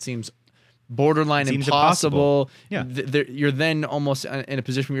ordinary. It seems borderline Seems impossible. impossible. Yeah. You're then almost in a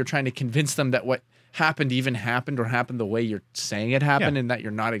position where you're trying to convince them that what happened even happened, or happened the way you're saying it happened, and that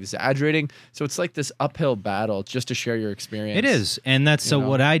you're not exaggerating. So it's like this uphill battle just to share your experience. it is. And that's so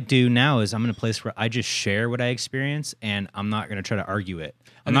what I do now is I'm in a place where I just share what I experience, and I'm not going to try to argue it.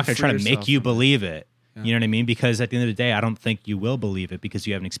 I'm And not then going to try to free make yourself you from it. believe it. You know what I mean? Because at the end of the day, I don't think you will believe it because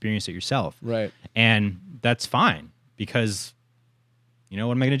you haven't experienced it yourself. Right. And that's fine, because what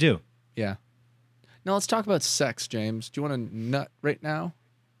am I going to do? Yeah. Now let's talk about sex, James. Do you want to nut right now?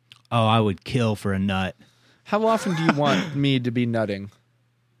 Oh, I would kill for a nut. How often do you want me to be nutting?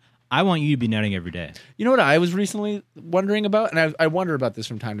 I want you to be nutting every day. You know what I was recently wondering about? And I wonder about this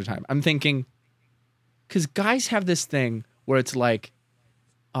from time to time. I'm thinking, because guys have this thing where it's like,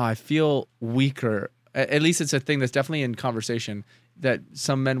 oh, I feel weaker. At least it's a thing that's definitely in conversation, that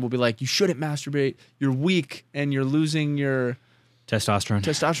some men will be like, you shouldn't masturbate. You're weak and you're losing your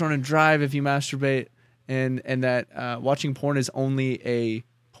Testosterone. and drive if you masturbate. And that watching porn is only a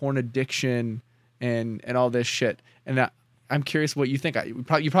porn addiction and all this shit. And I'm curious what you think. You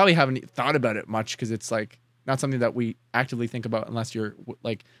probably haven't thought about it much, because it's like not something that we actively think about unless you're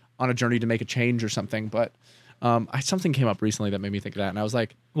like on a journey to make a change or something. But something came up recently that made me think of that, and I was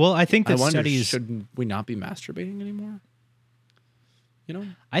like, Well, I think I that wonder, studies. should we not be masturbating anymore?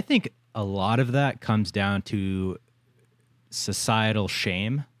 I think a lot of that comes down to societal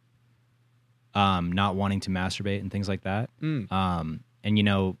shame, not wanting to masturbate and things like that. And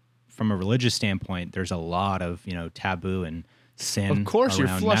from a religious standpoint, there's a lot of taboo and sin. Of course, you're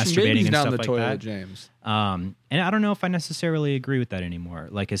around flushing masturbating babies and down stuff the like toilet, that. James. And I don't know if I necessarily agree with that anymore.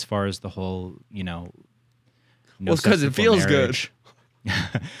 Like as far as the whole, no Well, it's sex because it before feels marriage.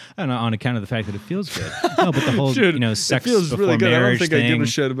 I don't know, on account of the fact that it feels good. No, but the whole Dude, sex it feels before really good. I don't marriage think thing. I give a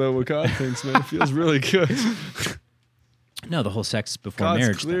shit about what God thinks, man. It feels really good. No, the whole sex before God's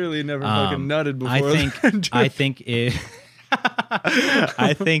marriage. thing. clearly never fucking nutted before. I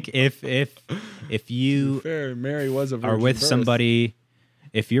think if you fair, Mary was a virgin are with birth. somebody,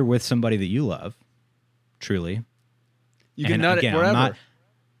 if you're with somebody that you love, truly, You can and nut again, it wherever. I'm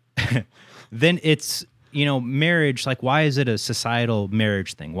not- then it's, marriage. Like, why is it a societal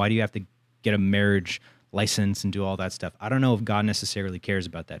marriage thing? Why do you have to get a marriage license and do all that stuff? I don't know if God necessarily cares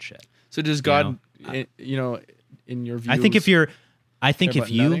about that shit. So does God, in your view? I think if care if about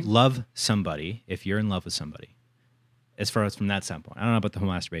you nutting? love somebody, if you're in love with somebody, as far as from that standpoint, I don't know about the whole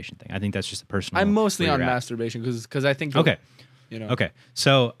masturbation thing. I think that's just a personal. I'm mostly where on you're at. masturbation because I think Okay. you know. Okay.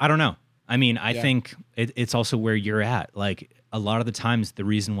 So I don't know. I mean, I Yeah. think it's also where you're at. Like, a lot of the times, the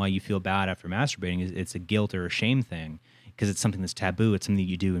reason why you feel bad after masturbating is it's a guilt or a shame thing, because it's something that's taboo. It's something that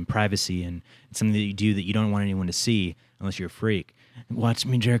you do in privacy, and it's something that you do that you don't want anyone to see unless you're a freak. Watch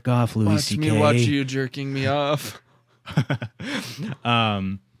me jerk off, Louis Watch C.K. me watch you jerking me off.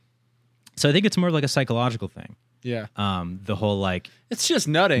 So I think it's more like a psychological thing. Yeah, The whole like, it's just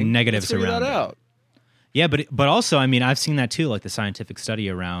nutting. Negatives Let's figure around that it. out. yeah, but also, I mean, I've seen that too, like the scientific study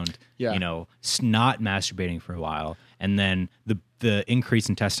around, Yeah. not masturbating for a while, and then the increase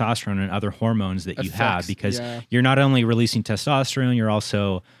in testosterone and other hormones that you have, Effects, because yeah. you're not only releasing testosterone, you're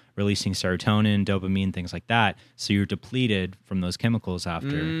also releasing serotonin, dopamine, things like that. So you're depleted from those chemicals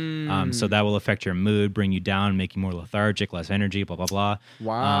after. So that will affect your mood, bring you down, make you more lethargic, less energy, blah, blah, blah.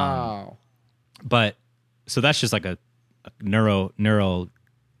 Wow. But so that's just like a neural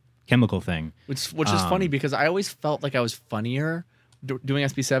chemical thing. Which is funny because I always felt like I was funnier doing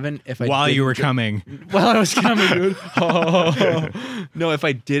SB7 if I While you didn't were coming. While I was coming, dude. Oh. No, if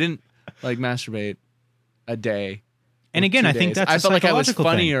I didn't like masturbate a day. And or again, 2 I think days, that's I a felt like I was psychological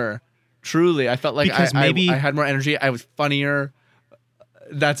thing. funnier. Truly, I felt like Because maybe- I had more energy. I was funnier.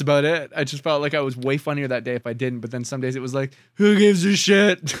 That's about it. I just felt like I was way funnier that day if I didn't. But then some days it was like, who gives a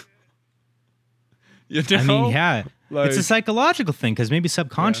shit? You know? I mean, yeah. It's a Like- psychological thing, because maybe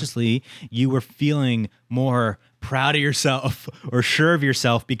subconsciously you were feeling more proud of yourself or sure of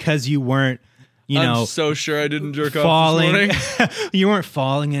yourself because you weren't, I'm so sure I didn't jerk off falling. this morning. You weren't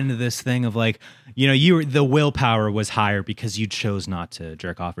falling into this thing of like, the willpower was higher because you chose not to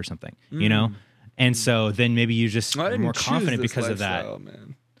jerk off or something, And so then maybe you just I were didn't more choose confident this because of that. lifestyle,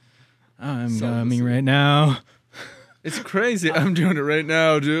 man. I'm So coming this- right now. It's crazy. I'm doing it right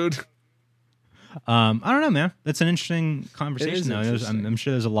now, dude. I don't know, man. That's an interesting conversation, though. interesting. I'm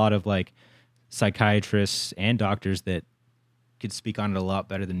sure there's a lot of like psychiatrists and doctors that could speak on it a lot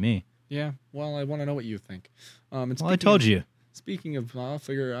better than me. Yeah. Well, I want to know what you think. And Well, I told you. Speaking of,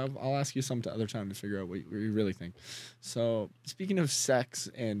 I'll ask you some other time to figure out what you really think. So, speaking of sex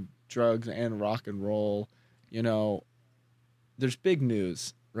and drugs and rock and roll, there's big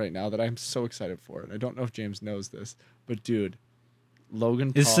news right now that I'm so excited for. And I don't know if James knows this, but dude,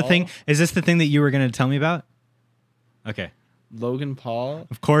 Logan Paul. Is this the thing that you were going to tell me about? Okay. Logan Paul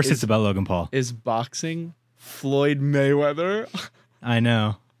Of course it's about Logan Paul. is boxing Floyd Mayweather I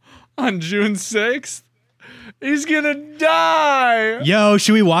know. on June 6th. He's gonna die. Yo,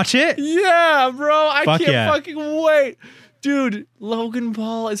 should we watch it? Yeah, bro. I Fuck can't yeah. fucking wait. Dude, Logan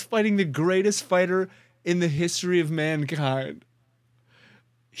Paul is fighting the greatest fighter in the history of mankind.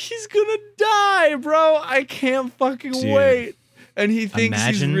 He's gonna die, bro. I can't fucking Dude. wait. And he thinks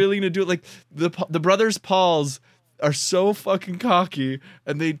Imagine- he's really gonna do it. Like the brothers Pauls are so fucking cocky,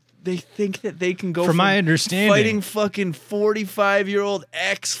 and they think that they can go From my understanding- fighting fucking 45-year-old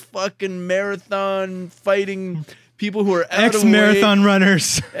ex fucking marathon fighting people who are out of weight. Ex-marathon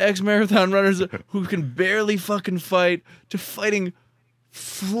runners. Ex-marathon runners who can barely fucking fight to fighting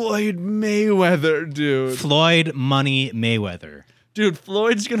Floyd Mayweather, dude. Floyd Money Mayweather. Dude,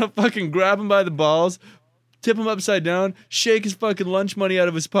 Floyd's gonna fucking grab him by the balls, tip him upside down, shake his fucking lunch money out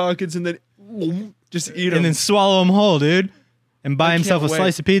of his pockets, and then just eat him. And then swallow him whole, dude. And buy I himself a can't wait.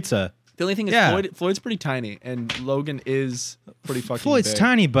 slice of pizza. the only thing is Yeah. Floyd's pretty tiny, and Logan is pretty fucking Floyd's big.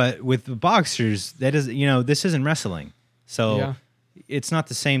 tiny, but with the boxers, that is, this isn't wrestling. So Yeah. it's not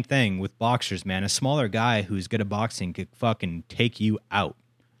the same thing with boxers, man. A smaller guy who's good at boxing could fucking take you out.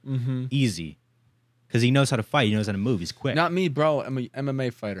 Easy. Because he knows how to fight. He knows how to move. He's quick. Not me, bro. I'm a MMA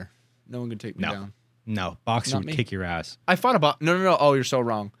fighter. No one can take me No. down. No, boxer Not would me. kick your ass. I fought about no. Oh, you're so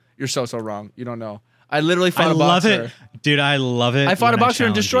wrong. You're so wrong. You don't know. I literally fought I a love boxer. it. Dude, I love it. I fought a when boxer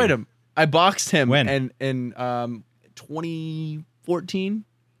and challenge destroyed you. him. I boxed him When? in 2014,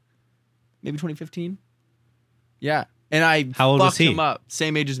 maybe 2015. Yeah, and I How old was fucked he? him up.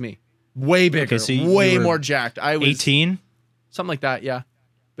 Same age as me, way bigger, Okay, so you way were more jacked. I was 18? something like that. Yeah,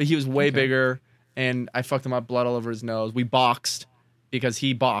 but he was way bigger, and I fucked him up, blood all over his nose. We boxed because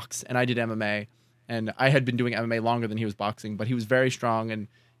he boxed and I did MMA, and I had been doing MMA longer than he was boxing, but he was very strong and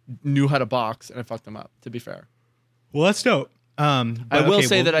knew how to box, and I fucked him up. To be fair, Well, that's dope. I will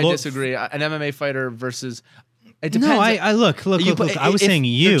say that I disagree. An MMA fighter versus it depends. No, I look. I was saying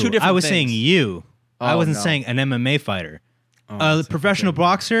you. I was saying you. I wasn't saying an MMA fighter. A professional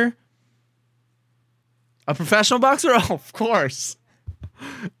boxer. A professional boxer? Oh, of course.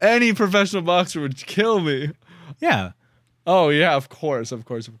 Any professional boxer would kill me. Yeah. Oh, yeah, of course. I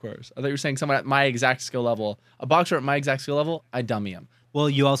thought you were saying someone at my exact skill level. A boxer at my exact skill level, I dummy him. Well,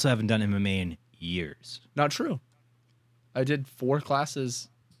 you also haven't done MMA in years. Not true. I did 4 classes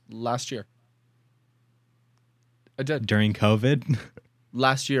last year. I did. During COVID?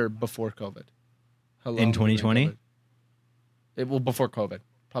 Last year before COVID. Hello, In 2020? Before COVID.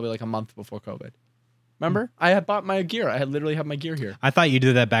 Probably like a month before COVID. Remember? I had bought my gear. I had literally had my gear here. I thought you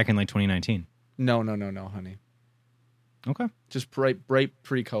did that back in like 2019. No, honey. Okay. Just right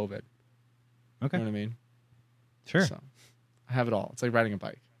pre-COVID. Okay. You know what I mean? Sure. So, I have it all. It's like riding a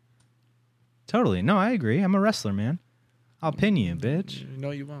bike. Totally. No, I agree. I'm a wrestler, man. I'll pin you, bitch.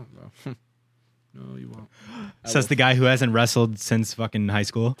 No, you won't, bro. No, you won't. Says the guy who hasn't wrestled since fucking high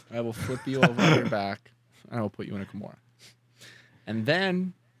school. I will flip you over on your back, and I will put you in a Kimura. And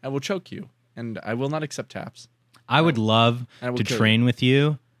then I will choke you, and I will not accept taps. I would love to kill train with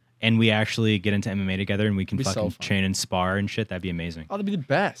you, and we actually get into MMA together, and we can Be so fucking fun. train and spar and shit. That'd be amazing. Oh, that'd be the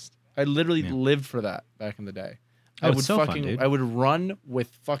best. I literally lived for that back in the day. Oh, it's so fun, dude. I would run with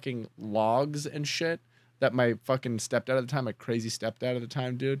fucking logs and shit that my fucking stepdad at the time, my crazy stepdad at the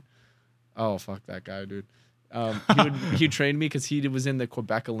time, dude. Oh, fuck that guy, dude. He trained me because he was in the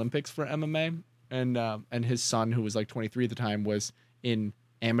Quebec Olympics for MMA, and his son, who was like 23 at the time, was in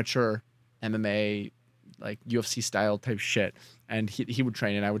amateur MMA, like UFC style type shit. And he would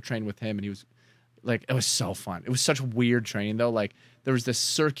train, and I would train with him, and he was like, it was so fun. It was such weird training though. Like there was this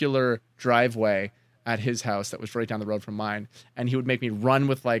circular driveway at his house that was right down the road from mine, and he would make me run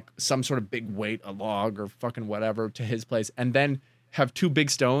with like some sort of big weight, a log or fucking whatever, to his place, and then have 2 big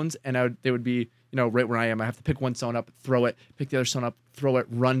stones, and they would be, right where I am. I have to pick one stone up, throw it, pick the other stone up, throw it,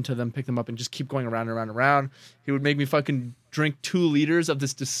 run to them, pick them up, and just keep going around and around and around. He would make me fucking drink 2 liters of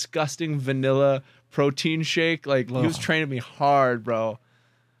this disgusting vanilla protein shake. Like, he was training me hard, bro.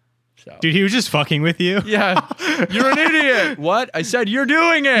 So. Dude, he was just fucking with you. Yeah. You're an idiot. What? I said you're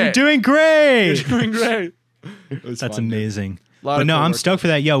doing it. You're doing great. You're doing great. That's amazing. But no, I'm stoked for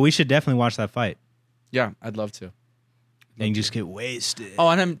that. Yo, we should definitely watch that fight. Yeah, I'd love to. And just get wasted. Oh,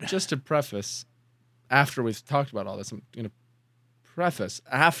 and I'm just to preface, after we've talked about all this, I'm going to preface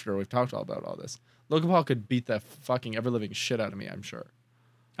after we've talked about all this. Logan Paul could beat the fucking ever-living shit out of me, I'm sure.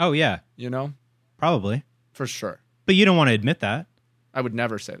 Oh, yeah. Probably. For sure. But you don't want to admit that. I would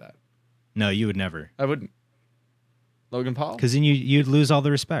never say that. No, you would never. I wouldn't. Logan Paul? Because then you'd lose all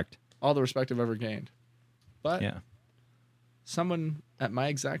the respect. All the respect I've ever gained. But yeah, someone at my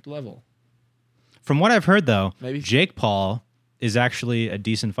exact level. From what I've heard, though, Maybe. Jake Paul is actually a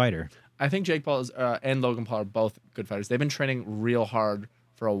decent fighter. I think Jake Paul and Logan Paul are both good fighters. They've been training real hard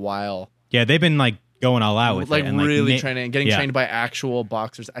for a while. Yeah, they've been like going all out with like it. And, really training, getting trained by actual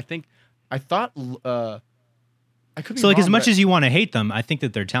boxers. I thought I could be so like wrong, as much but- as you want to hate them, I think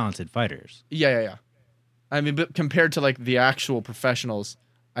that they're talented fighters. Yeah. I mean, but compared to like the actual professionals,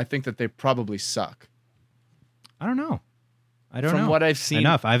 I think that they probably suck. I don't know. From what I've seen,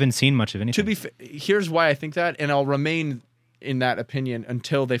 enough. I haven't seen much of anything. Here's why I think that, and I'll remain in that opinion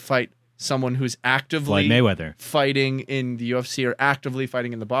until they fight someone who's actively Floyd Mayweather fighting in the UFC or actively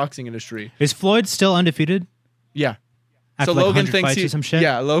fighting in the boxing industry. Is Floyd still undefeated? Yeah. After like 100 fights or some shit?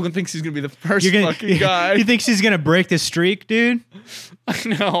 Yeah, Logan thinks he's gonna be the first fucking guy. He thinks he's gonna break the streak, dude. I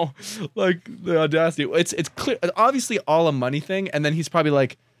know, like the audacity. It's clear, obviously all a money thing, and then he's probably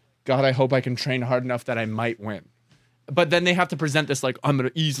like, God, I hope I can train hard enough that I might win. But then they have to present this like, I'm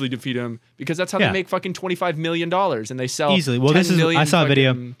gonna easily defeat him, because that's how they make fucking $25 million, and they sell easily. Well, 10 million I saw a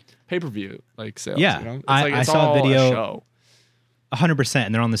video pay-per-view like sales. Yeah, It's I saw all a video. show. 100%,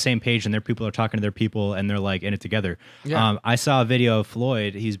 and they're on the same page, and their people are talking to their people, and they're like in it together. Yeah. I saw a video of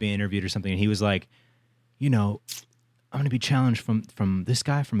Floyd. He was being interviewed or something, and he was like, I'm going to be challenged from this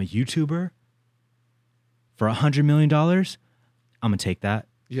guy, from a YouTuber, for $100 million. I'm going to take that.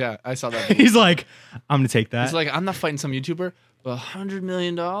 Yeah, I saw that. He's like, I'm going to take that. He's like, I'm not fighting some YouTuber, but $100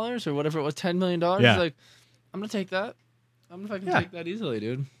 million or whatever it was, $10 million. Yeah. He's like, I'm gonna take that. I'm gonna fucking take that easily,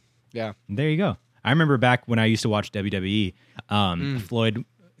 dude. Yeah. There you go. I remember back when I used to watch WWE, Floyd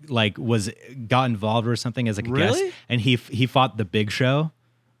like got involved or something as like a guest, and he fought the Big Show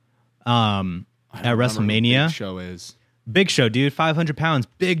at WrestleMania. Big Show is Big Show, dude, 500 pounds,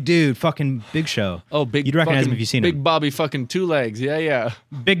 big dude, fucking Big Show. Oh, big. You'd recognize him fucking if you've seen Big him. Bobby fucking two legs. Yeah.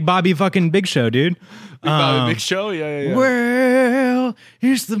 Big Bobby, fucking Big Show, dude. Big Bobby Big Show. Yeah. Well,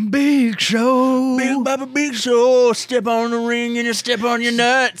 it's the Big Show. Big Bobby Big Show. Step on the ring and you step on your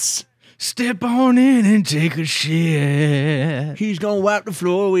nuts. Step on in and take a shit. He's gonna wipe the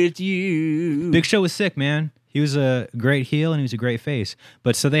floor with you. Big Show was sick, man. He was a great heel and he was a great face.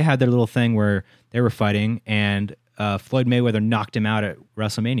 But so they had their little thing where they were fighting and Floyd Mayweather knocked him out at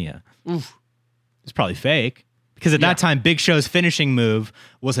WrestleMania. Oof. It's probably fake because at that time, Big Show's finishing move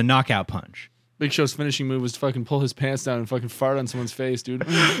was a knockout punch. Big Show's finishing move was to fucking pull his pants down and fucking fart on someone's face, dude.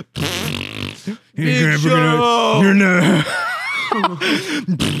 Big Show. You're not.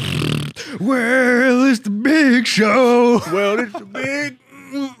 Well, it's the Big Show. Well, it's the big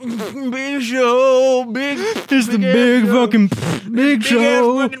Show. It's the big fucking Big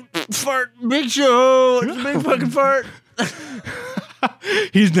Show. Fucking fart. Big Show. It's a big fucking fart.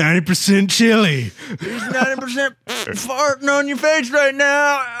 He's 90% chili. He's 90% farting on your face right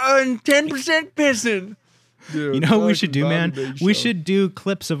now and 10% pissing. Dude, You know what we should do, Bobby man? Big We Show. should do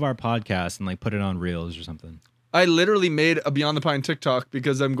clips of our podcast and like put it on Reels or something. I literally made a Beyond the Pine TikTok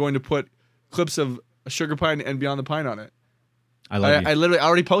because I'm going to put clips of Sugar Pine and Beyond the Pine on it. I love you. I literally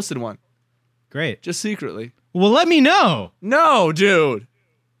already posted one, Great. just secretly. Well, let me know. No, dude.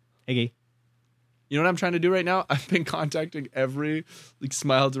 Iggy. You know what I'm trying to do right now? I've been contacting every like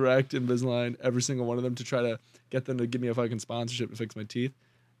Smile Direct, Invisalign, every single one of them to try to get them to give me a fucking sponsorship to fix my teeth.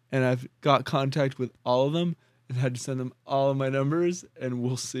 And I've got contact with all of them and had to send them all of my numbers, and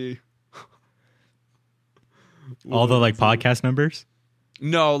we'll see. All the like podcast numbers.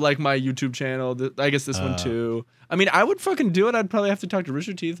 No, like my YouTube channel. I guess this one too. I mean, I would fucking do it. I'd probably have to talk to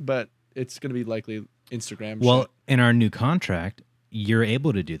Rooster Teeth, but it's gonna be likely Instagram. Well, shit. in our new contract, you're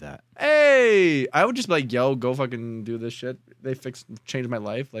able to do that. Hey, I would just be like, yo, go fucking do this shit. They changed my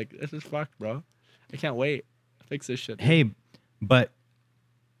life. Like, this is fucked, bro. I can't wait. Fix this shit. dude. Hey, but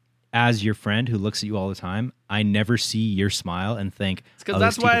as your friend who looks at you all the time, I never see your smile and think, It's because "Oh,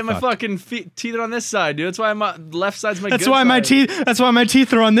 that's those why teeth are my fucked." fucking teeth are on this side, dude. That's why my left side's my That's good why my side. teeth. That's why my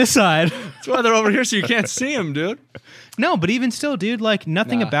teeth are on this side. That's why they're over here so you can't see them, dude. No, but even still, dude, like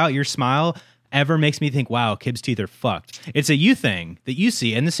nothing Nah. about your smile ever makes me think, "Wow, Kib's teeth are fucked." It's a you thing that you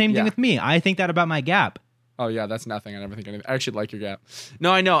see, and the same Yeah. thing with me. I think that about my gap. Oh yeah, that's nothing. I never think anything. I actually like your gap.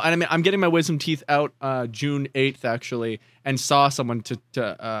 No, I know. And I mean, I'm getting my wisdom teeth out June 8th actually, and saw someone to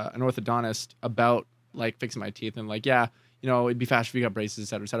an orthodontist about like fixing my teeth, and like, yeah, you know, it'd be faster if you got braces, et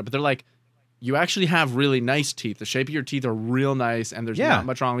cetera, et cetera. But they're like, you actually have really nice teeth. The shape of your teeth are real nice, and there's Yeah. not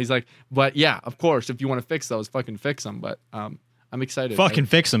much wrong. He's like, but yeah, of course, if you want to fix those, fucking fix them. But I'm excited. Fucking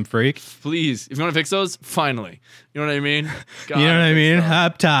fix them, freak. Please, if you want to fix those, finally. You know what I mean? You know what I Gotta mean? fix those.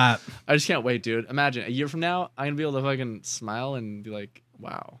 Up top. I just can't wait, dude. Imagine a year from now, I'm gonna be able to fucking smile and be like,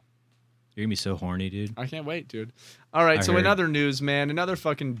 wow. You're gonna be so horny, dude. I can't wait, dude. All right, I so heard. in other news, man, another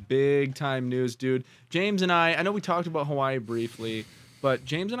fucking big time news, dude. James and I know we talked about Hawaii briefly, but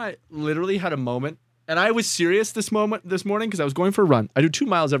James and I literally had a moment, and I was serious this morning because I was going for a run. I do 2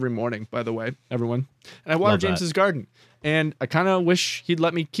 miles every morning, by the way, everyone. And I water Love that. James's garden. And I kind of wish he'd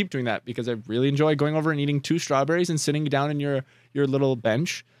let me keep doing that because I really enjoy going over and eating 2 strawberries and sitting down in your little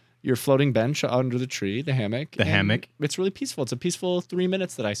bench, your floating bench under the tree, the hammock. The And hammock. It's really peaceful. It's a peaceful 3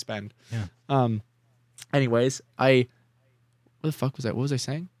 minutes that I spend. Yeah. Anyways, what the fuck was that? What was I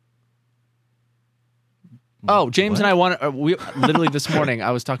saying? Oh, James and I we literally this morning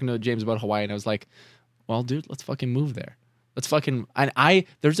I was talking to James about Hawaii and I was like, well, dude, let's fucking move there. Let's fucking, and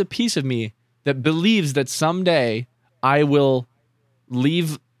there's a piece of me that believes that someday I will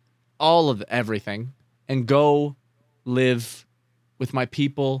leave all of everything and go live with my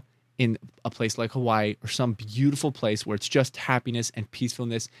people in a place like Hawaii or some beautiful place where it's just happiness and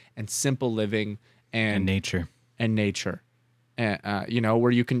peacefulness and simple living And nature. and nature. You know,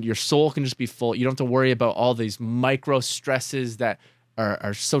 where your soul can just be full. You don't have to worry about all these micro stresses that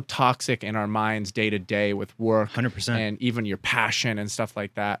are so toxic in our minds day to day with work 100%. and even your passion and stuff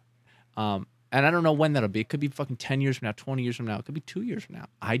like that. And I don't know when that'll be. It could be fucking 10 years from now, 20 years from now. It could be 2 years from now.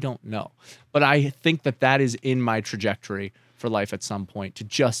 I don't know. But I think that is in my trajectory for life at some point to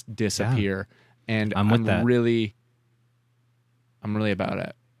just disappear. And I'm with that. I'm really about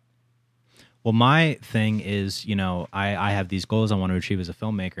it. Well, my thing is, you know, I have these goals I want to achieve as a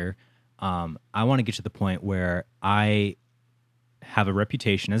filmmaker. I want to get to the point where I have a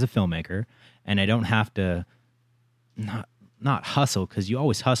reputation as a filmmaker, and I don't have to not hustle, because you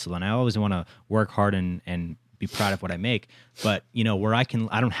always hustle, and I always want to work hard and be proud of what I make. But you know, where I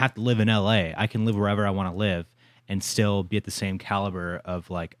don't have to live in LA. I can live wherever I want to live and still be at the same caliber of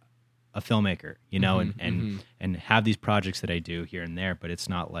like a filmmaker, you know, and have these projects that I do here and there, but it's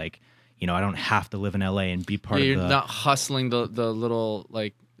not like, you know, I don't have to live in LA and be part You're of the not hustling the little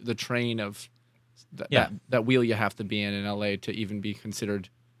like the train of that wheel you have to be in LA to even be considered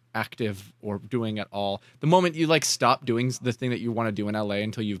active or doing at all. The moment you like stop doing the thing that you want to do in LA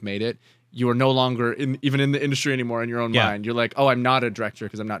until you've made it, you are no longer even in the industry anymore in your own mind. You're like, oh, I'm not a director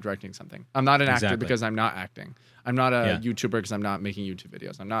because I'm not directing something. I'm not an actor because I'm not acting. I'm not a YouTuber because I'm not making YouTube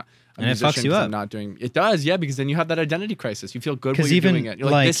videos. I'm not a musician because I'm not doing it. Does, yeah, because then you have that identity crisis. You feel good when you're doing it. You're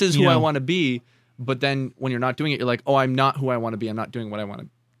like, this is who I want to be. But then when you're not doing it, you're like, oh, I'm not who I want to be. I'm not doing what I want to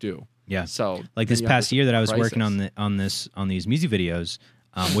do. Yeah. So like this past year that I was working on these music videos,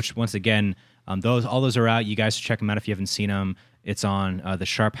 which once again, all those are out. You guys should check them out if you haven't seen them. It's on the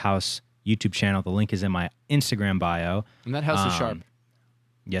Sharp House YouTube channel. The link is in my Instagram bio. And that house is sharp.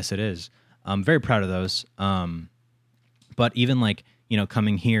 Yes, it is. I'm very proud of those. But even like, you know,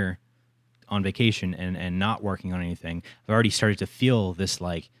 coming here on vacation and not working on anything, I've already started to feel this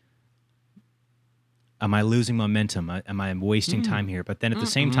like, am I losing momentum? Am I wasting time here? But then at the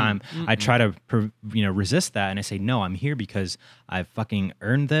same time, I try to resist that, and I say, no, I'm here because I've fucking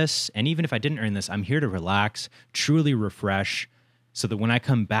earned this. And even if I didn't earn this, I'm here to relax, truly refresh, so that when I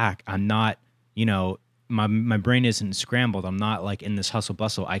come back, I'm not, you know, my brain isn't scrambled. I'm not like in this hustle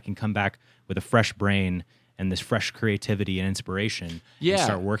bustle. I can come back with a fresh brain and this fresh creativity and inspiration and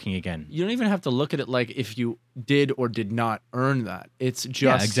start working again. You don't even have to look at it like if you did or did not earn that. It's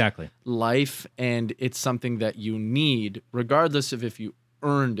just exactly. life, and it's something that you need regardless of if you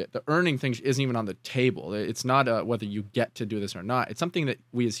earned it. The earning thing isn't even on the table. It's not whether you get to do this or not. It's something that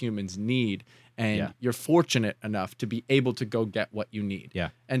we as humans need, and you're fortunate enough to be able to go get what you need. Yeah.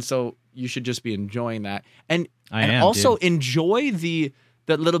 And so you should just be enjoying that. And I also enjoy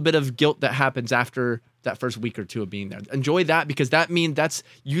that little bit of guilt that happens after that first week or two of being there. Enjoy that, because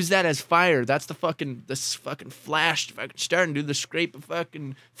use that as fire. That's this fucking flash fucking starting to do the scrape of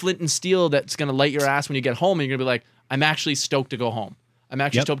fucking flint and steel that's gonna light your ass when you get home, and you're gonna be like, I'm actually stoked to go home. I'm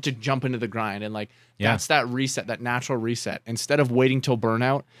actually stoked to jump into the grind. And like that's that reset, that natural reset. Instead of waiting till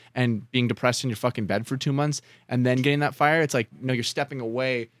burnout and being depressed in your fucking bed for 2 months and then getting that fire, it's like, no, you're stepping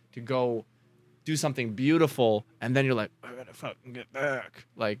away to go do something beautiful, and then you're like, I gotta fucking get back.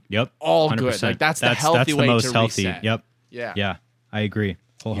 Like, all 100%. Good. Like that's the healthy way to reset. Yep. Yeah. Yeah. I agree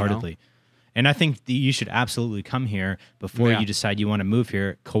wholeheartedly. You know? And I think you should absolutely come here before you decide you want to move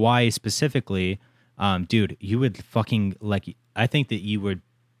here. Kauai specifically, dude, you would fucking like. I think that you would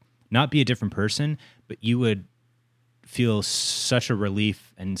not be a different person, but you would feel such a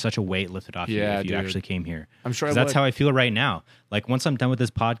relief and such a weight lifted off you if you actually came here. I'm sure that's how I feel right now. Like once I'm done with this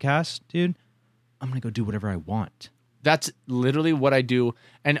podcast, dude, I'm going to go do whatever I want. That's literally what I do,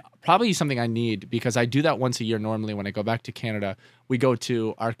 and probably something I need, because I do that once a year normally when I go back to Canada. We go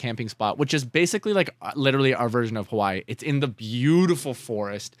to our camping spot, which is basically like literally our version of Hawaii. It's in the beautiful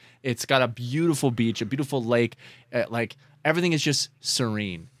forest. It's got a beautiful beach, a beautiful lake. Like everything is just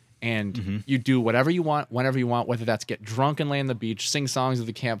serene. And you do whatever you want, whenever you want, whether that's get drunk and lay on the beach, sing songs at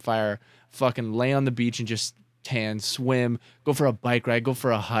the campfire, fucking lay on the beach and just tan, swim, go for a bike ride, go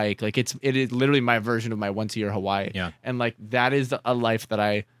for a hike. Like it is literally my version of my once a year Hawaii. Yeah. And like that is a life that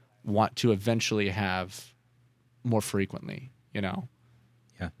I want to eventually have more frequently, you know?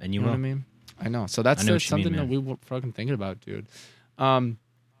 Yeah. And you know will. What I mean? I know. So that's something that we were fucking thinking about, dude.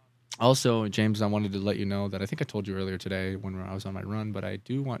 Also, James, I wanted to let you know that I think I told you earlier today when I was on my run, but I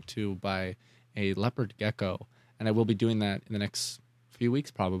do want to buy a leopard gecko, and I will be doing that in the next few weeks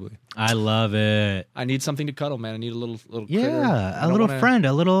probably. I love it. I need something to cuddle, man. I need a little critter. A little friend,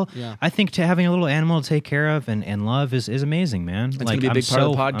 a little. Yeah. I think having a little animal to take care of and love is amazing, man. It's gonna be a big part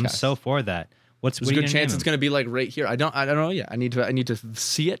of the podcast. I'm so for that. There's a good chance it's gonna be like right here. I don't know yet. I need to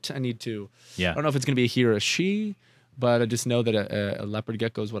see it. I need to. Yeah. I don't know if it's gonna be a he or a she, but I just know that a leopard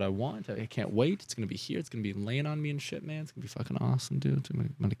gecko is what I want. I can't wait. It's gonna be here. It's gonna be laying on me and shit, man. It's gonna be fucking awesome, dude.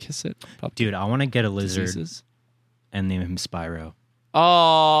 I'm gonna kiss it. Dude, I want to get a lizard and name him Spyro.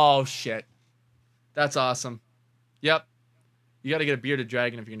 Oh, shit. That's awesome. Yep. You got to get a bearded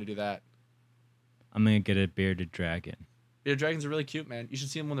dragon if you're going to do that. I'm going to get a bearded dragon. Bearded dragons are really cute, man. You should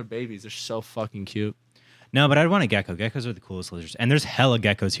see them when they're babies. They're so fucking cute. No, but I'd want a gecko. Geckos are the coolest lizards. And there's hella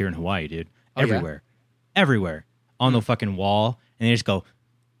geckos here in Hawaii, dude. Everywhere. Yeah? Everywhere. On the fucking wall. And they just go...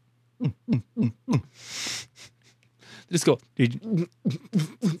 They just go...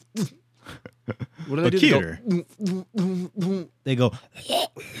 What do they do? Cuter. They go.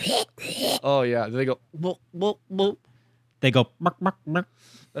 Oh yeah, they go. Boop, boop, boop. They go. Bark, bark, bark.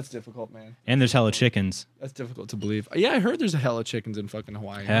 That's difficult, man. And there's hella chickens. That's difficult to believe. Yeah, I heard there's a hella chickens in fucking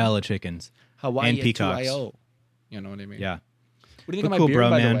Hawaii. Hella chickens. Hawaii and peacocks. 2IO. You know what I mean? Yeah. What do you think But of my cool, beard, bro,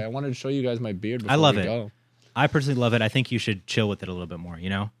 by man. the way? I wanted to show you guys my beard before I love we it. go. I personally love it. I think you should chill with it a little bit more, you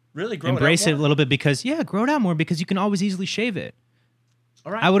know? Really? Grow Embrace it it out a little bit because, grow it out more because you can always easily shave it.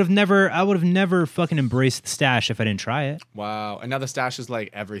 All right. I would have never fucking embraced the stash if I didn't try it. Wow. And now the stash is like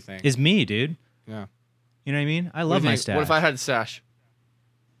everything. It's me, dude. Yeah. You know what I mean? I What love do you my think? stash. What if I had a stash?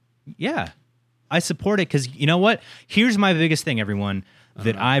 Yeah. I support it because you know what? Here's my biggest thing, everyone,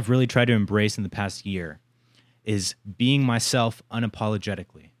 that I've really tried to embrace in the past year is being myself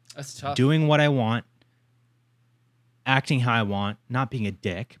unapologetically. That's tough. Doing what I want, acting how I want, not being a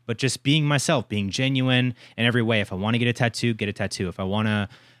dick, but just being myself, being genuine in every way. If I want to get a tattoo, get a tattoo. If I want to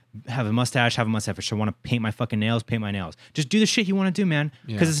have a mustache, have a mustache. If I want to paint my fucking nails, paint my nails. Just do the shit you want to do, man.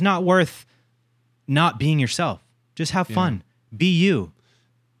 Because it's not worth not being yourself. Just have fun. Be you.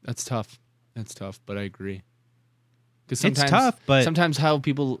 That's tough. That's tough, but I agree. Because It's tough, but- sometimes how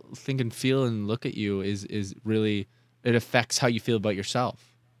people think and feel and look at you is really, it affects how you feel about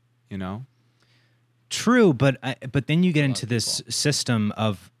yourself. You know? True, but then you get into this system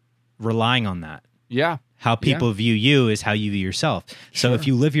of relying on that. Yeah. How people view you is how you view yourself. So if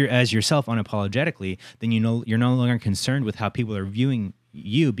you live as yourself unapologetically, then you're no longer concerned with how people are viewing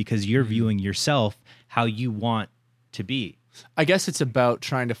you because you're viewing yourself how you want to be. I guess it's about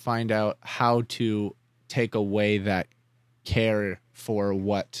trying to find out how to take away that care for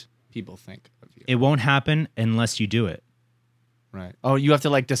what people think of you. It won't happen unless you do it. Right. Oh, you have to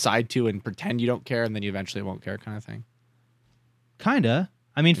like decide to and pretend you don't care and then you eventually won't care kind of thing. Kinda.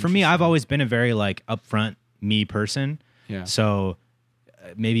 I mean, for me, I've always been a very like upfront me person. Yeah. So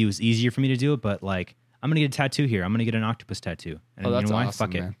maybe it was easier for me to do it, but like I'm gonna get a tattoo here. I'm gonna get an octopus tattoo. And Oh, that's you know why? awesome,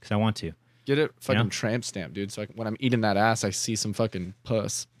 Fuck it, man. because I want to. Get it fucking know? tramp stamp, dude. So when I'm eating that ass, I see some fucking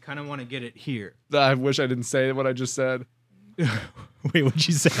puss. Kind of want to get it here. I wish I didn't say what I just said. Wait, what'd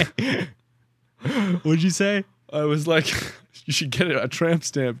you say? What'd you say? I was like, you should get a tramp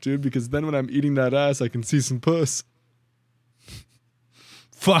stamp, dude, because then when I'm eating that ass, I can see some puss.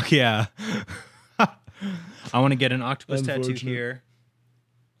 Fuck yeah. I want to get an octopus tattoo Unfortunate. here.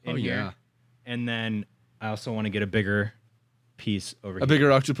 In here. yeah. And then I also want to get a bigger piece over A here.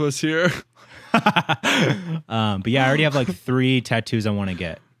 bigger octopus here. But yeah, I already have like 3 tattoos I want to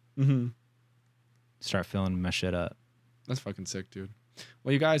get. Start filling my shit up. That's fucking sick, dude.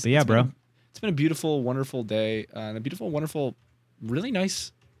 Well, you guys. But yeah, bro. It's been a beautiful, wonderful day. And a beautiful, wonderful, really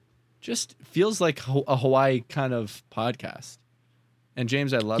nice, just feels like a Hawaii kind of podcast. And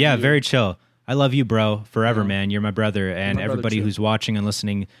James, I love you. Yeah, very chill. I love you, bro, forever, man. You're my brother, and my brother, everybody too. who's watching and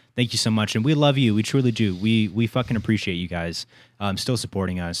listening. Thank you so much, and we love you. We truly do. We fucking appreciate you guys still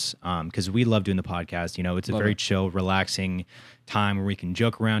supporting us because we love doing the podcast. You know, it's a very chill, relaxing time where we can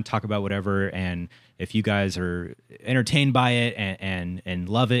joke around, talk about whatever, and if you guys are entertained by it and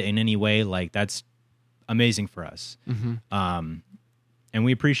love it in any way, like that's amazing for us. And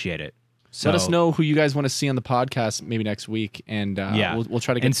we appreciate it. So Let us know who you guys want to see on the podcast maybe next week, and we'll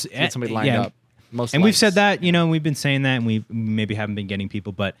try to get somebody lined up. Most and we've likes. said that, you know, we've been saying that, and we maybe haven't been getting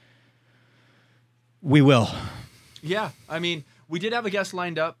people, but we will. Yeah, I mean, we did have a guest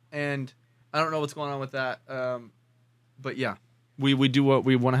lined up, and I don't know what's going on with that. But yeah, we do what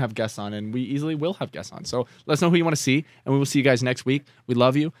we want to have guests on, and we easily will have guests on. So let us know who you want to see, and we will see you guys next week. We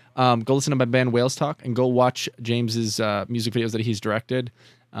love you. Go listen to my band Whales Talk, and go watch James's music videos that he's directed.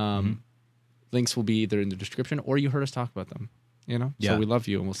 Links will be either in the description or you heard us talk about them. You know, Yeah. So we love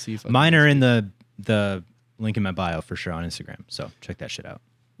you, and we'll see you. Mine are in the link in my bio for sure on Instagram. So check that shit out.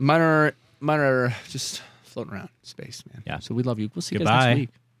 Mine are just floating around space, man. Yeah. So we love you. We'll see you guys Goodbye. next week.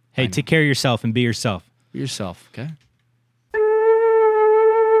 Hey, Bye take care of yourself and be yourself. Be yourself, okay?